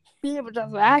 Yeah, but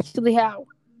that's actually how.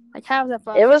 Like, how's that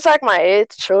possible? It was like my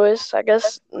 8th choice. I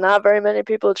guess not very many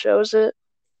people chose it.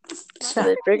 So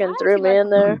they freaking threw me in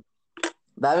there.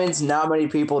 That means not many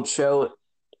people chose.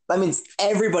 That means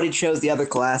everybody chose the other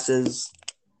classes.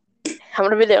 I'm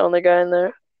gonna be the only guy in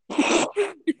there.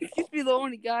 You be the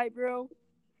only guy, bro.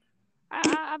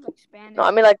 I've expanded. No,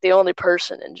 I mean like the only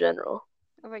person in general.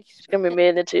 I've It's gonna be me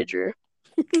and the teacher.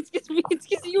 It's just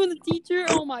you and the teacher.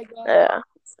 Oh my god. Yeah.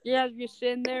 Yeah, you're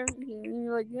sitting there and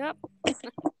you're like, yep.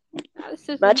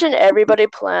 Imagine everybody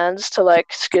plans to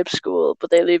like skip school, but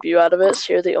they leave you out of it,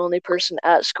 so you're the only person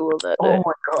at school that day. Oh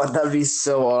my god, that'd be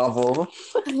so awful.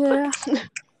 Yeah.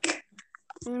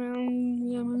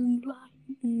 And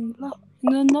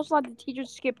then those like the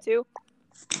teachers skip too.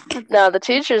 No, the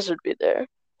teachers would be there.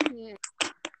 Yeah.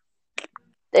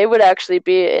 They would actually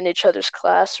be in each other's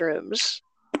classrooms,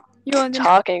 And then,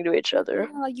 talking to each other.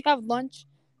 like you have lunch.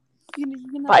 You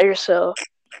can By yourself.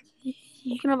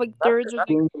 You can have like thirds or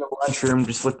Being in the lunchroom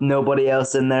just with nobody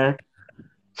else in there.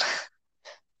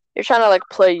 You're trying to like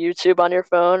play YouTube on your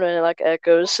phone and it like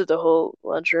echoes to the whole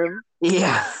lunchroom.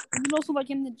 Yeah. You can also like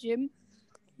in the gym.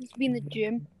 Just be in the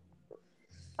gym.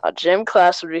 A gym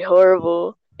class would be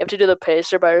horrible. You have to do the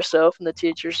pacer by yourself and the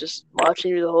teacher's just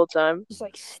watching you the whole time. Just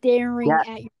like staring Yeah.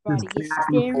 at your body. Just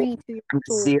staring into your You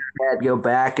soul. see your head go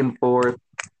back and forth.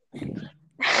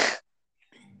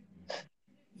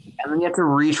 And then you have to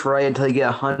reach right until you get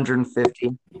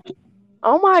 150.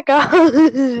 Oh my god.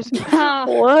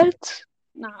 What?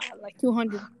 Nah, like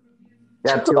 200.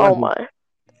 Yeah, 200. Oh my.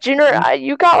 Junior,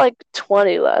 you got like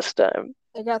 20 last time.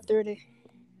 I got 30.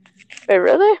 Wait,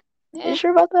 really? Yeah, You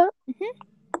sure about that?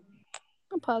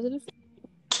 I'm positive.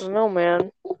 I don't know,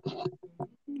 man.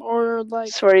 Or I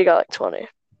like, swear you got like 20.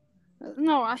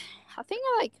 no, I think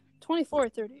I like 24 or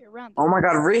 30 around Oh my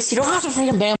god, Reese, you don't have to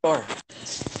freaking damn door.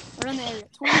 around the area.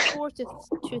 24 to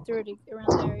 30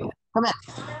 around the area. Come in.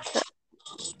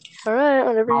 Alright,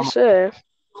 whatever you say.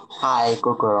 Hi,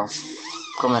 good girl.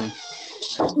 Come in.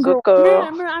 Good girl. I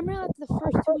remember like the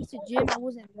first 2 weeks of gym, I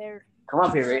wasn't there. Come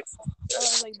up here, Reese. I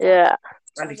was like, Yeah.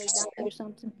 I was like down there or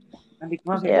something.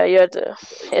 Come up Yeah, you had to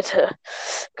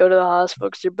go to the hospital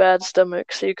because your bad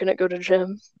stomach, so you couldn't go to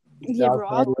gym. Yeah, bro.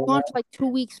 I was gone for like 2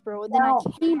 weeks, bro. And then I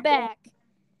came back.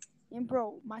 And,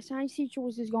 bro, my science teacher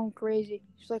was just going crazy.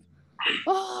 She's like,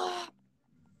 oh.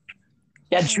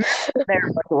 Yeah, Drew was there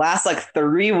for the last like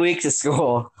 3 weeks of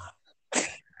school.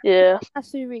 Yeah.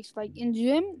 Last 3 weeks. Like, in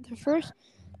gym, the first,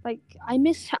 like, I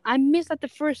missed like the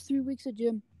first 3 weeks of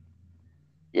gym.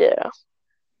 Yeah.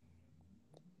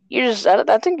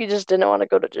 I think you just didn't want to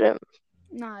go to gym.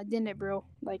 Nah, I didn't, bro.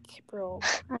 Like, bro,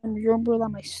 I remember that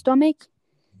my stomach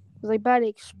was like about to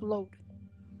explode.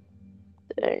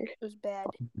 Dang. It was bad.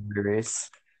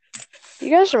 Reese. You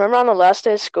guys remember on the last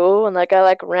day of school when that guy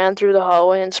like ran through the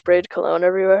hallway and sprayed cologne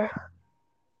everywhere?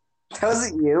 That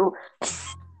wasn't you.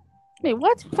 Wait,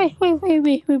 what? Wait.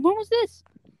 When was this?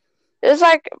 It was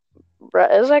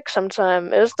like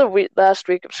sometime. It was the last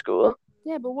week of school.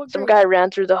 Yeah, but what Some grade? guy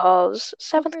ran through the halls.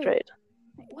 7th grade? grade.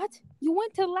 Wait, what? You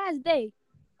went to the last day.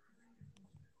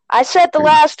 I said the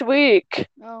last week.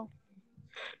 Oh.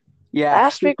 Yeah.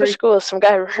 Last week of school, some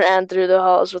guy ran through the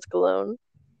halls with cologne.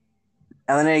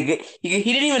 And then he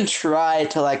didn't even try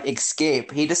to like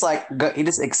escape. He just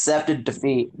accepted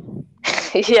defeat.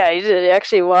 Yeah, he did. He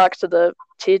actually walked to the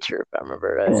teacher, if I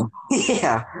remember right.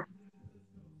 Yeah.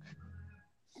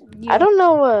 I don't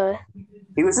know.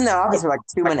 He was in the office for like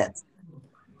 2 minutes.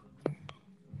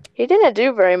 He didn't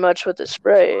do very much with the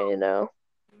spray, you know.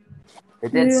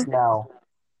 It did Yeah. snow.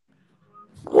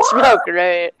 It smelled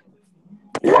great.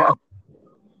 Yeah.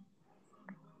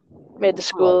 Made the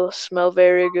school smell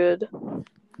very good.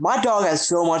 My dog has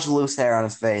so much loose hair on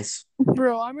his face.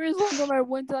 Bro, I remember when I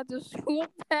went to the school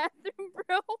bathroom,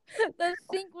 bro. The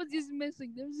sink was just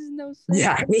missing. There was just no sink.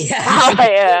 Yeah. Oh,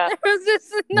 yeah. There was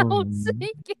just no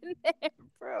sink in there,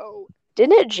 bro.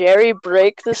 Didn't Jerry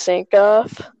break the sink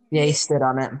off? Yeah, he stood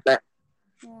on it. Yeah.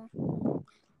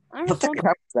 I remember What the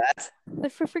crap was that? the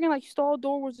freaking like stall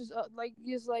door was just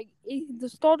the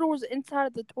stall door was inside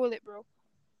of the toilet, bro.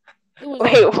 It was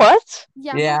Wait, what?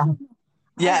 yeah. Yeah.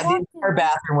 I Yeah, the walked in, entire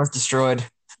bathroom was destroyed.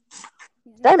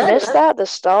 Did I miss that? The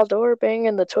stall door being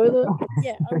in the toilet?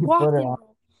 Yeah, I walked in,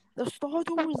 bro. The stall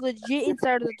door was legit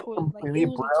inside of the toilet. Like, Really it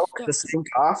was broke the sink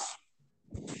off.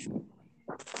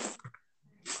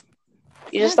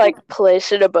 You just like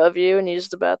place it above you and use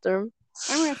the bathroom?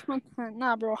 I remember one time.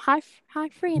 Nah, bro. High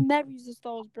freaking never use the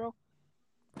stalls, bro.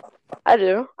 I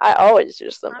do. I always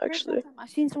use them, I remember actually. one time I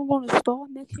seen someone go to the stall.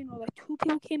 Next, you know, like 2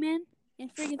 people came in and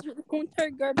freaking threw the whole entire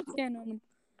garbage can on them.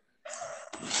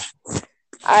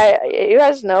 You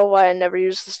guys know why I never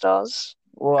use the stalls?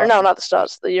 What? Or no, not the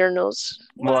stalls, the urinals.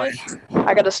 What?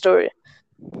 I got a story.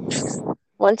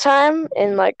 One time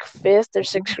in like 5th or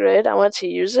 6th grade, I went to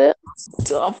use it.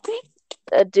 Stop it.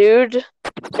 A dude,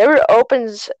 there were open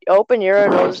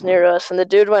urinals near us, and the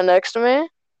dude went next to me.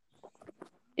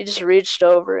 He just reached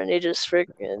over and he just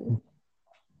freaking.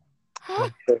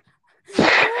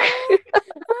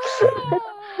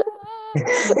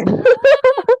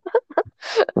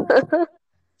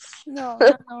 No,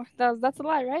 that's a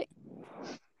lie, right?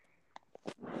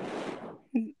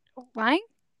 Lying?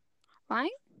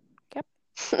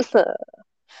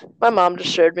 My mom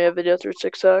just shared me a video through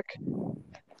TikTok.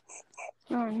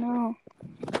 Oh no.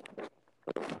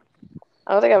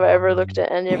 I don't think I've ever looked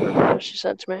at any of her videos she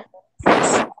sent to me.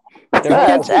 They're-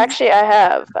 But actually, I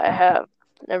have.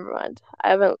 Never mind. I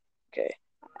haven't. Okay.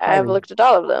 I have looked at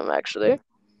all of them, actually.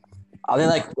 Are they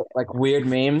like weird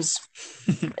memes?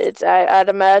 I'd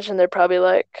imagine they're probably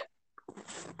like,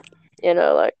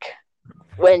 like,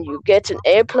 when you get an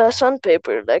A+ on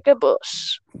paper like a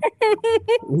boss.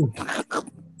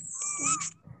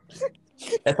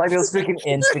 It's like those freaking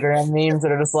Instagram memes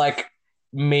that are just like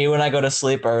me when I go to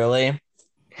sleep early.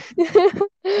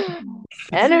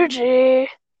 Energy.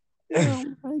 Oh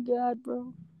my god,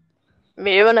 bro.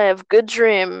 Me when I have good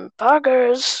dream.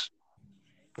 Poggers.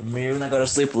 Me when I go to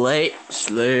sleep late.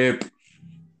 Sleep.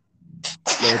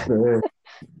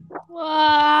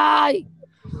 Why?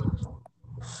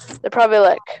 They're probably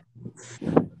like,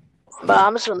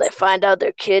 moms when they find out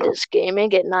their kid is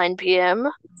gaming at 9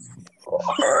 p.m.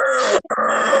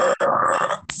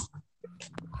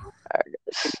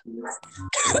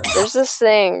 There's this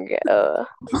thing. Oh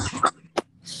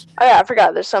yeah, I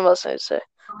forgot. There's something else I need to say.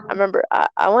 I remember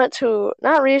I went to,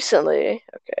 not recently.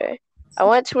 Okay, I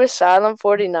went to Asylum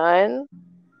 49,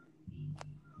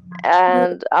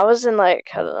 and I was in like,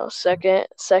 I don't know, second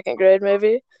grade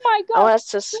maybe. Oh my I god, went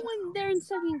to you went there in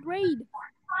 2nd grade.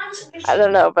 I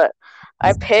don't know, but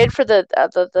I paid for the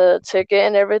ticket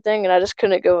and everything, and I just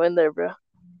couldn't go in there, bro.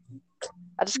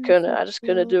 I just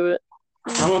couldn't do it.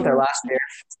 I went there last year.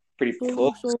 Pretty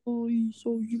cool.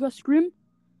 So you got scrim?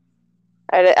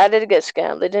 I did get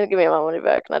scammed. They didn't give me my money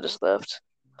back, and I just left.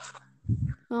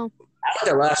 Oh. I went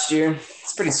there last year.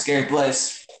 It's a pretty scary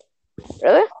place.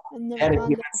 Really? I never Had a gone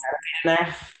human there. centipede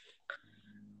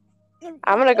in there.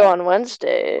 I'm gonna go on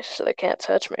Wednesday, so they can't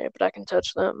touch me, but I can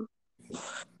touch them.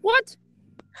 What?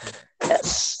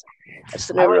 Yes, that's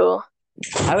the new rule.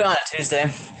 I went on a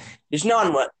Tuesday. Did you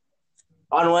know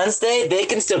on Wednesday they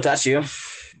can still touch you?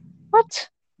 What?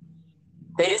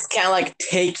 They just can't like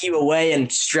take you away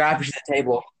and strap you to the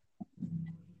table.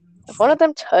 If one of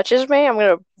them touches me, I'm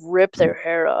gonna rip their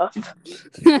hair off.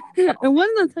 And one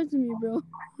of them touching me, bro.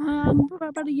 I'm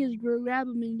about to just grab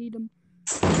him and lead him.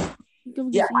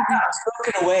 Yeah, I got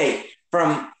taken away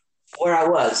from where I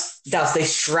was. Thus, they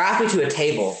strap you to a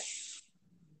table.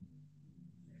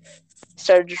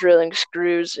 Started drilling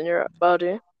screws in your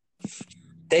body.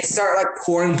 They start like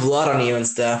pouring blood on you and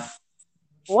stuff.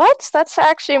 What? That's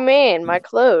actually mean. My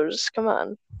clothes. Come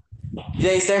on.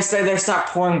 They start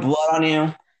pouring blood on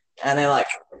you, and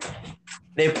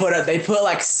they put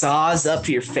like saws up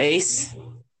to your face.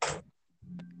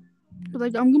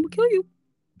 Like, I'm gonna kill you.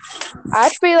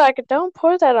 I'd be like, don't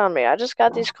pour that on me. I just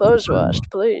got these clothes washed,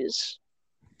 please.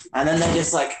 And then they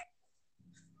just like,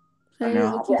 I don't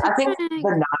know. I think the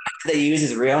knife they use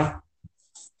is real.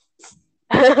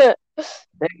 That's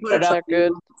They put it up. not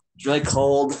good. It's really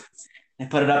cold. They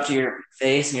put it up to your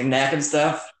face and your neck and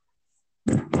stuff.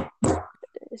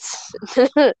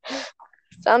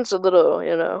 Sounds a little,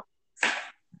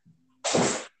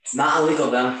 It's not illegal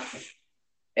though.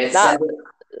 It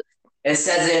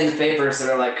says it in the paper, so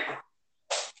they're like,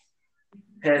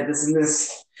 hey, this and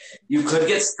this. You could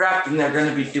get strapped and they're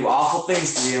gonna do awful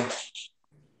things to you.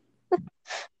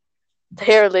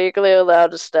 They're legally allowed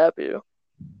to stab you.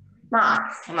 Nah.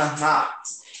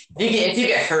 If you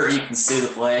get hurt, you can sue the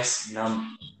place. Die.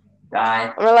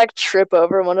 I'm gonna like trip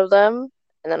over one of them,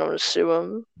 and then I'm gonna sue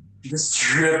them. Just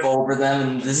trip over them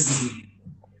and just.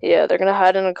 Yeah, they're gonna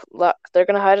hide in a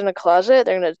closet.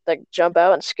 They're gonna like jump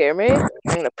out and scare me. They're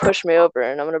gonna push me over,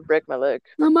 and I'm gonna break my leg.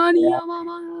 All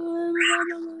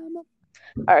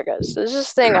right, guys. There's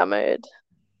this thing I made.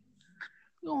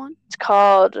 Go on. It's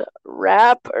called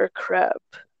Rap or Crap.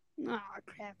 Oh,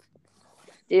 crap.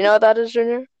 Do you know what that is,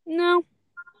 Junior? No.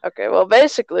 Okay, well,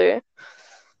 basically,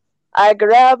 I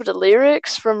grabbed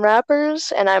lyrics from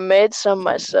rappers and I made some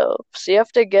myself. So you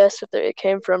have to guess if it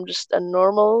came from just a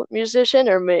normal musician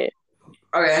or me.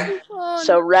 Okay.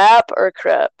 So rap or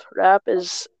crap. Rap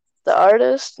is the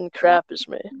artist and crap is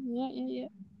me. Yeah.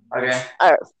 Okay.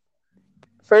 All right.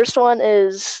 First one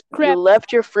is Crap. You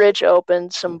left your fridge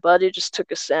open. Somebody just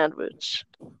took a sandwich.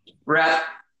 Rap.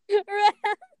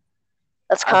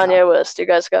 That's Kanye West. You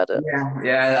guys got it.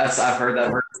 Yeah, I've heard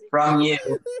that word from you.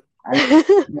 I think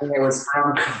it was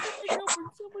from.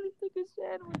 Somebody took a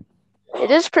sandwich. It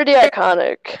is pretty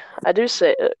iconic. I do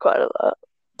say it quite a lot.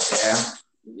 Yeah.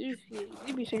 You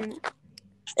be saying it.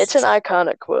 It's an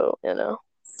iconic quote, you know.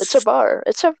 It's a bar.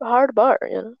 It's a hard bar,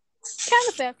 you know. Kind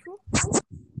of factual.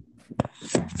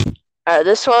 Alright,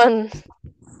 this one.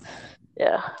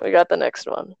 Yeah, we got the next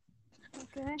one.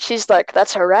 Okay. She's like,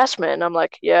 that's harassment. And I'm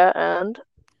like, yeah, and?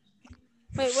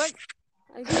 Wait, what?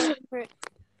 I can't hear it.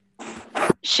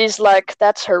 She's like,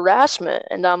 that's harassment.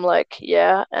 And I'm like,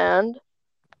 yeah, and?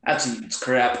 It's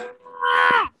crap.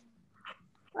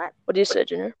 What do you say,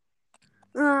 Junior?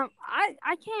 I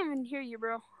can't even hear you,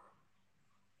 bro.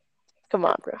 Come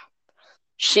on, bro.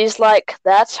 She's like,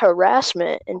 that's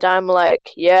harassment. And I'm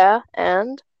like, yeah,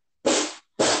 and?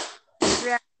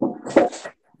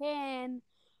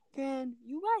 Can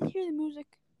you guys hear the music?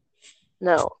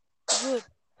 No. Good.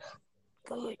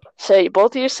 Good. Say,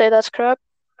 both of you say that's crap?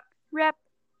 Rap.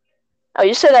 Oh,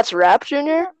 you say that's rap,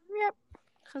 Junior? Rap.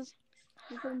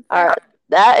 Alright,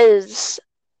 that is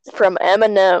from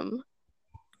Eminem.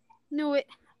 Knew it.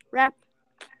 Rap.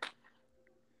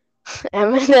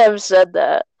 Eminem said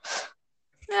that.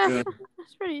 Yeah, Good.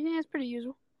 that's pretty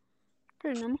usual.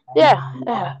 Pretty normal.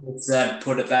 Yeah. It said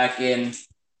put it back in.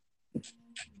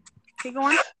 Okay, go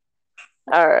on.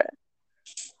 Alright.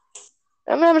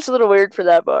 Eminem's a little weird for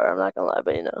that bar, I'm not gonna lie,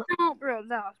 but you know. No, bro.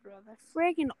 That's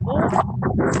freaking old.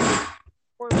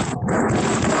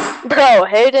 Bro,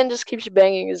 Hayden just keeps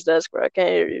banging his desk, bro. I can't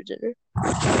hear you, Junior.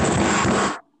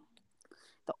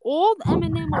 The old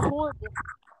Eminem was horrible.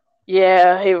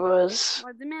 Yeah, he was.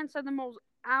 Like, the man said the most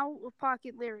out of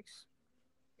pocket lyrics.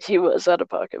 He was out of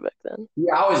pocket back then. He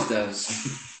always does.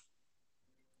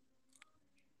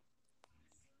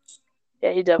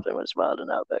 Yeah, he definitely was wilding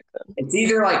out back then. It's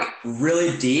either like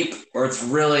really deep or it's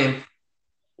really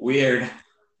weird.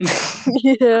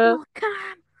 Yeah. Oh, come.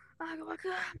 Oh, my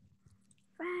God.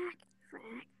 Fuck.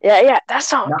 Yeah, that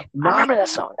song. Not I remember that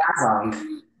song. that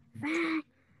song.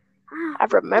 I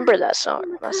remember that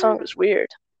song. That song was weird.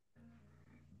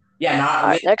 Yeah, not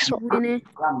Alright, next one.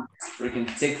 freaking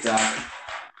TikTok.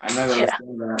 I remember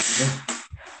listening to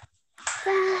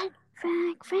that.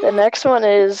 The next one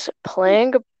is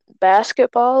playing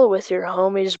basketball with your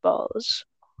homies' balls.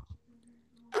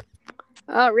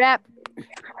 Rap. I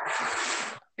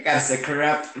gotta say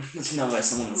crap. There's no way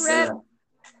someone would say that.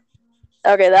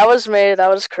 Okay, that was me. That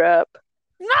was crap.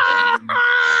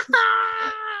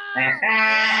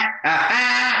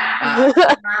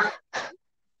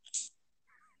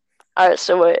 Alright,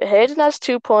 so wait. Hayden has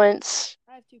 2 points.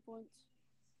 I have 2 points.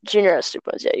 Junior has 2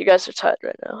 points. Yeah, you guys are tied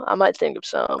right now. I might think of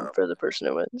some for the person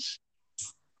who wins.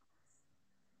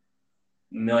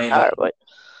 $1 million. Alright, wait.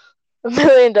 $1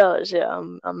 million. Yeah,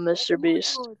 I'm Mr.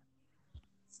 Beast.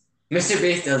 Mr.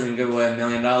 Beast doesn't give away $1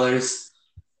 million.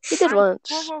 He did once.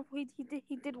 Well, he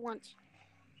did once.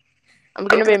 I'm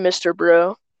gonna be Mr.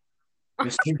 Bro. I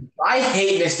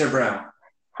hate Mr. Bro.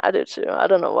 I do too. I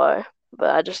don't know why,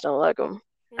 but I just don't like him.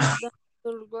 And the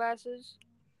little glasses.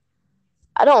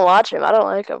 I don't watch him. I don't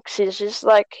like him because he's just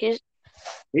like he's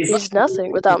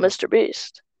nothing without Mr.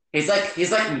 Beast. He's like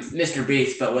Mr.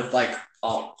 Beast, but with like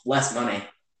less money.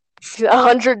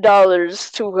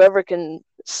 $100 to whoever can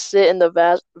sit in the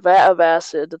vat of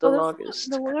acid the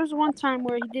longest. There was one time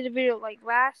where he did a video like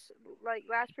last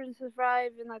person to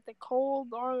survive in like the cold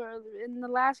or in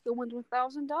Alaska wins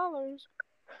 $1,000.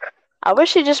 I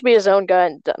wish he'd just be his own guy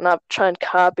and not try and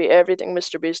copy everything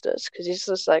Mr. Beast does, because he's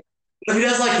just like. If he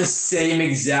does like the same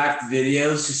exact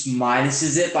videos, just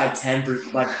minuses it by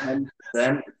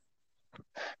 10%.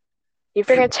 He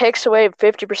freaking takes away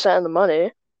 50% of the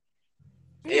money.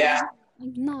 Yeah.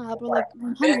 Nah, but like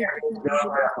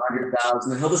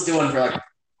 100,000. He'll just do one for like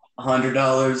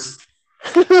 $100.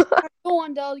 Go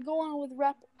on, Dolly. Go on with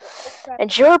rap.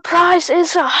 And your prize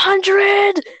is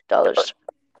 $100.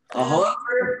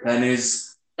 100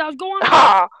 pennies. Dolly, go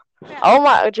on. Oh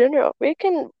my, Junior, we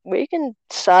can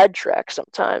sidetrack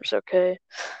sometimes, okay?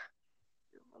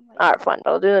 Alright, fine.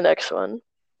 I'll do the next one.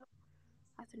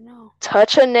 I don't know.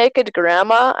 Touch a naked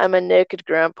grandma. I'm a naked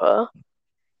grandpa.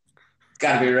 It's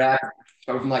gotta be rap.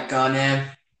 From like Kanye.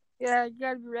 Yeah, you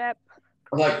gotta be rap.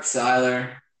 Or like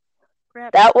Tyler.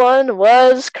 Rap. That one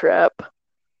was crap.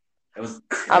 It was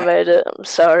I made it. I'm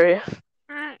sorry.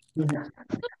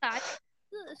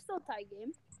 Still tie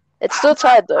game. It's still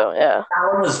tied though, yeah.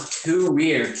 That one was too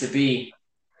weird to be.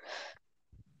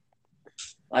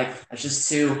 Like, it's just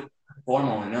too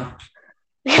formal, you know?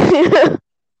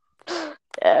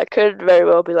 Yeah, it could very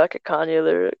well be like a Kanye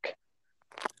lyric.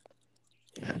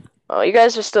 Oh, you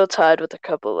guys are still tied with a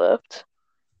couple left.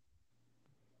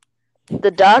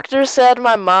 The doctor said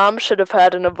my mom should have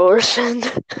had an abortion.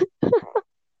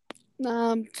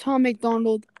 Tom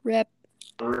McDonald, rap.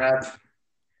 Rap.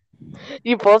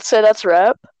 You both say that's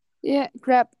rap? Yeah,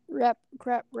 crap, rap,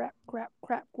 crap, rap, crap,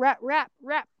 crap, rap, rap,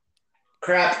 rap,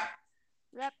 Crap.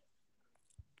 rap.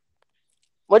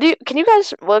 Can you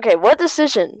guys, okay, what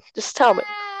decision? Just tell me.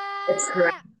 It's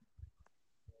correct.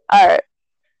 Alright.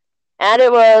 And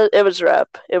it was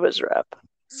rap. It was rap.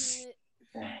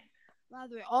 By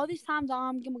the way, all these times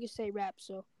I'm gonna say rap,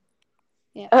 so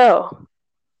Oh.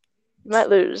 You might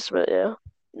lose, but yeah.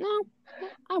 no,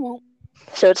 I won't.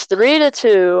 So it's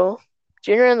 3-2.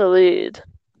 Junior in the lead.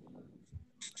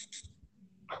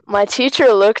 My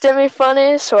teacher looked at me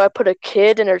funny, so I put a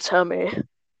kid in her tummy.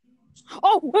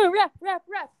 Oh, rap, rap,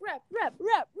 rap, rap, rap,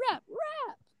 rap, rap,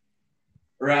 rap.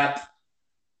 Rap.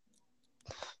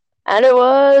 And it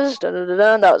was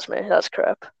dun-dun-dun-dun. That was me. That's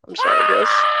crap. I'm sorry, guys.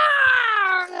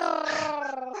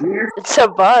 It's a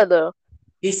bar though.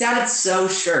 He sounded so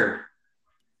sure.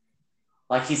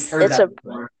 Like he's heard that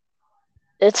before.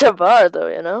 It's a bar though,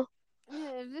 you know? Yeah,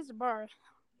 it is a bar.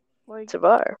 Like, It's a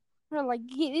bar. like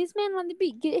get this man on the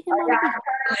beat. Get him on the beat.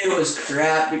 I knew it was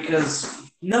crap because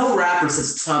no rapper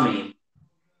says tummy.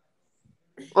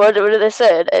 What did they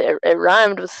say? It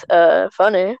rhymed with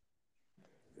funny.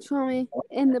 Show me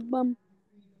in the bum.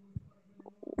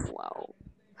 Wow.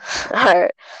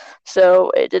 Alright.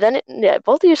 So wait,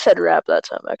 both of you said rap that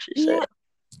time actually. So Yeah.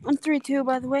 I'm 3-2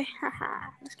 by the way.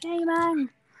 This game, man.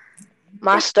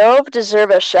 My stove deserve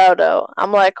a shout out.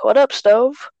 I'm like, what up,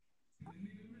 stove?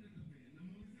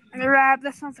 The rap,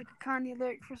 that sounds like a Kanye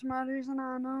lyric for some odd reason,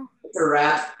 I don't know. It's a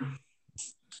rap.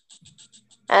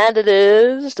 And it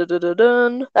is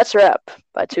dun-dun-dun-dun. That's Rap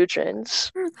by 2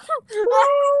 Chainz. 4-3.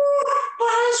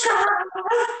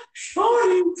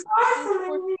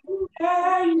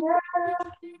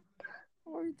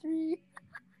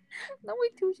 No way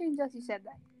 2 Chainz Jesse said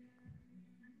that.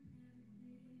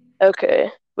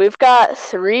 Okay. We've got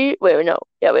 3. Wait, no.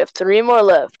 Yeah, we have 3 more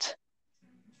left.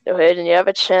 So Hayden, you have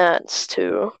a chance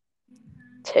to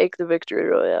take the victory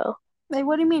royale. Wait,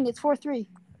 what do you mean? It's 4-3.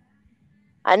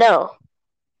 I know.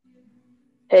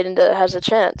 Hayden has a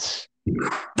chance.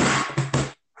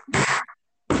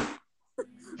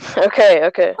 Okay.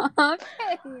 Okay.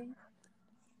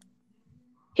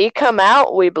 He come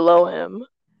out, we blow him.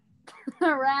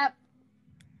 Rap.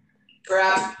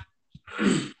 Crap.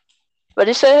 What'd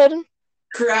you say, Hayden?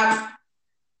 Crap.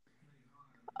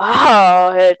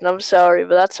 Oh, Hayden, I'm sorry,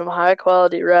 but that's some high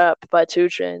quality rap by 2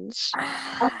 Chainz.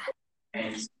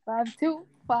 5-2.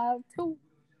 5-2.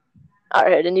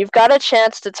 Alright, Hayden, you've got a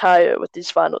chance to tie it with these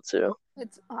final 2.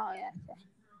 It's yeah.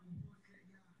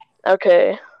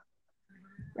 Okay.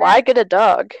 Why get a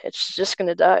dog? It's just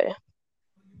gonna die.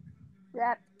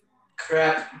 Rap.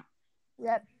 Crap.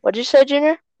 Rap. What'd you say,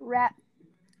 Junior? Rap.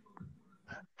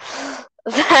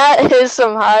 That is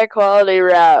some high quality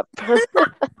rap.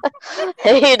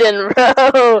 Hayden, bro.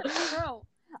 Bro,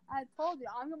 I told you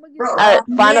I'm gonna get. Bro, Alright,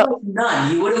 final.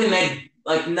 none. You literally made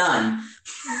like none.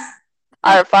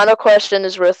 Alright, final question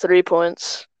is worth 3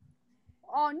 points.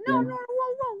 Oh no!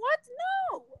 What?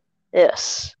 No!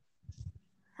 Yes.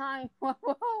 Hi. Whoa.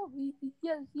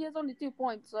 He has only 2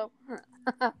 points, so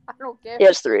I don't care. He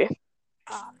has 3.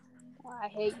 I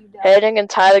hate you, Dad. Hayden can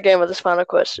tie the game with his final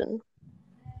question.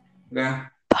 Yeah.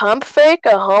 Pump fake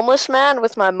a homeless man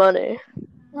with my money.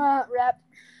 Rap.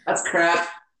 That's crap.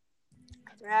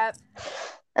 Rap.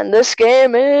 And this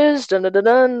game is dun dun dun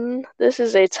dun. This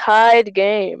is a tied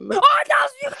game. Oh, that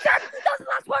was the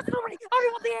last question already. I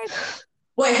already won the game.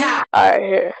 Wait, how? Alright,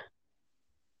 here.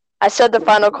 I said the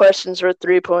final questions were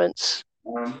 3 points.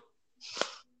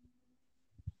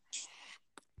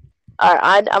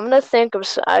 Alright, I'm gonna think of.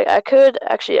 I could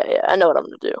actually. Yeah, I know what I'm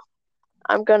gonna do.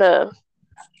 I'm gonna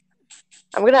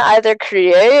either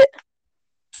create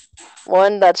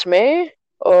one that's me,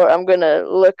 or I'm gonna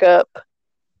look up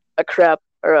a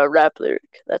rap lyric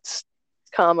that's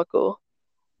comical.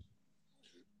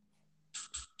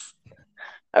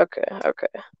 Okay.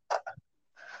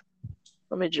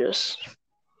 Let me just.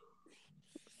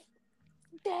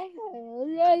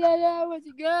 Yeah, what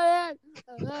you got?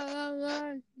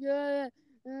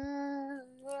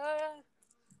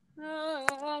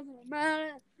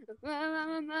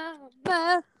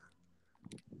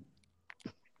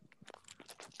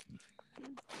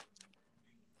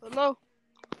 Hello?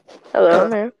 Hello,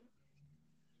 I'm here.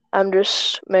 I'm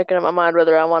just making up my mind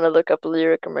whether I want to look up a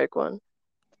lyric or make one.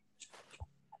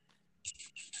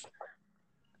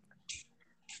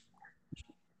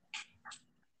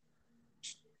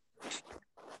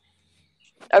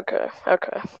 Okay.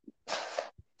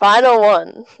 Final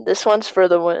one. This one's for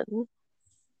the win.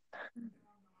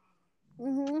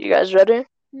 Mm-hmm. You guys ready?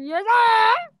 Yes,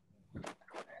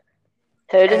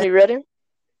 Hayden, you ready?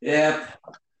 Yep.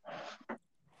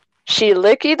 She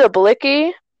licky the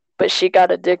blicky, but she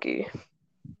got a dicky.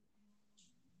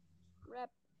 Rap.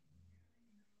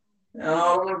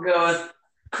 Oh, we'll go with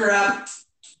crap.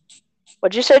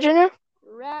 What'd you say, Junior?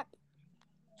 Rap.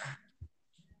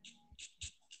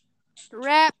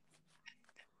 Rap.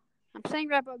 I'm saying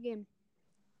rap again.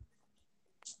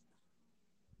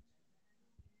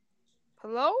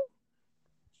 Hello?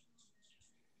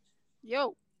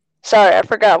 Yo. Sorry, I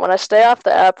forgot. When I stay off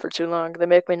the app for too long, they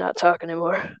make me not talk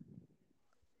anymore.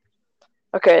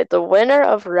 Okay, the winner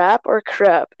of rap or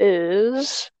crap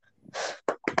is...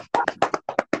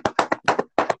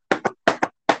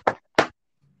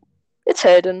 It's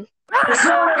Hayden.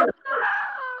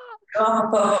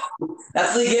 Oh,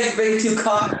 that's what you get for being too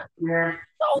confident here.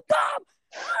 So dumb!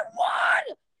 I won!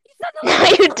 You said the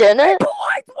No, you didn't.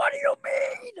 points! What do you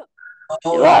mean? You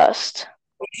Oh, lost.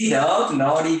 no,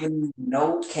 not even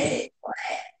okay.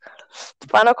 The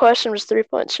final question was 3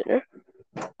 points, Junior.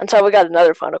 Until we got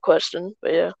another final question,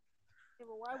 but yeah. Yeah,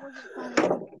 but why was it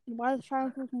final? Why the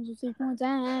final question was 3 points?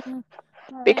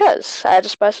 Because I had to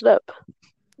spice it up.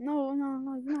 No,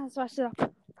 you're not supposed to.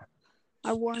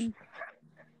 I won.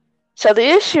 So the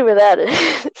issue with that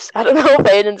is, I don't know if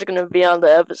Hayden's gonna be on the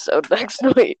episode next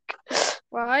week.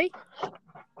 Why?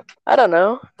 I don't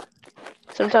know.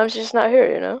 Sometimes he's not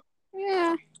here, you know?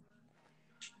 Yeah.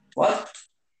 What?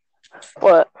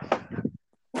 What?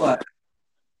 What?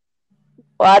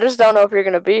 Well, I just don't know if you're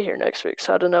gonna be here next week,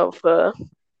 so I don't know if,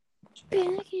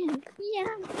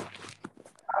 Yeah.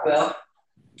 Well,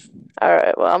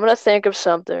 Alright, well, I'm gonna think of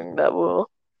something that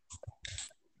will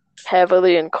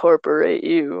heavily incorporate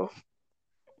you,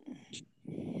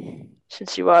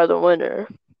 since you are the winner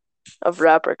of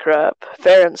Rap or Crap.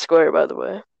 Fair and square, by the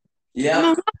way. yeah.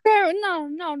 No, not fair.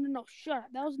 No. Shut up.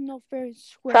 That was no fair and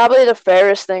square. Probably the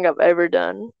fairest thing I've ever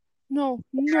done. No.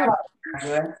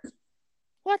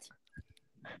 What?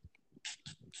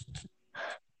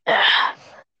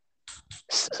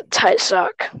 Tight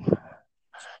sock.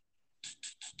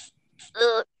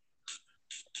 Ugh.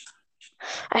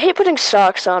 I hate putting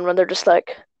socks on when they're just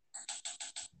like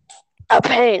a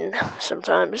pain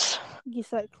sometimes.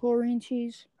 Gets like chlorine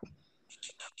cheese.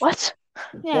 What?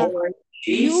 Yeah.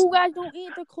 Cheese? You guys don't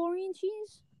eat the chlorine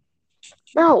cheese?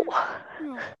 No.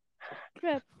 No.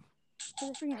 Crap. I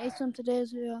freaking ate some today,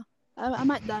 so yeah. I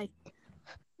might die.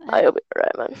 You'll be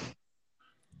alright, man.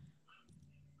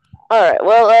 Alright,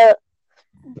 well, I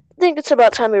think it's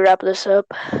about time we wrap this up.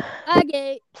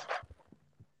 Okay.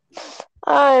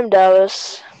 I'm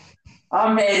Dallas.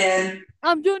 I'm Hayden.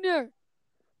 I'm Junior.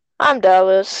 I'm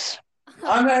Dallas.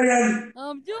 I'm Hayden.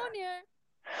 I'm Junior.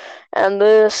 And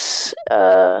this,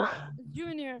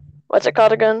 Junior. what's it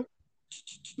called again?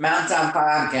 Mountain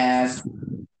Podcast.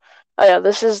 Oh yeah,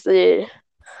 this is the...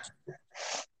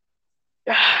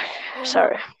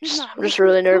 Sorry, I'm just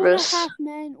really nervous. 2.5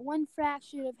 men, 1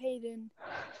 fraction of Hayden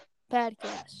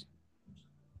podcast.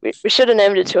 We should have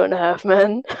named it 2.5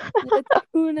 Men. It's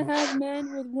 2.5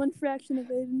 men with 1 fraction of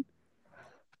Hayden.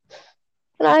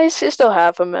 And he's still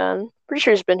half a man. Pretty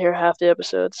sure he's been here half the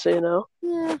episodes, so you know.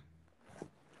 Yeah.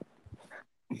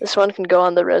 This one can go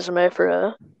on the resume for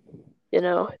a,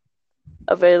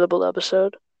 available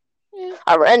episode. Yeah.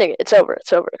 We're ending it. It's over.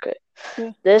 Okay.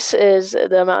 Yeah. This is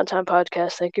the Mountain Time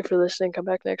Podcast. Thank you for listening. Come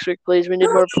back next week, please. We need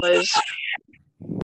more plays.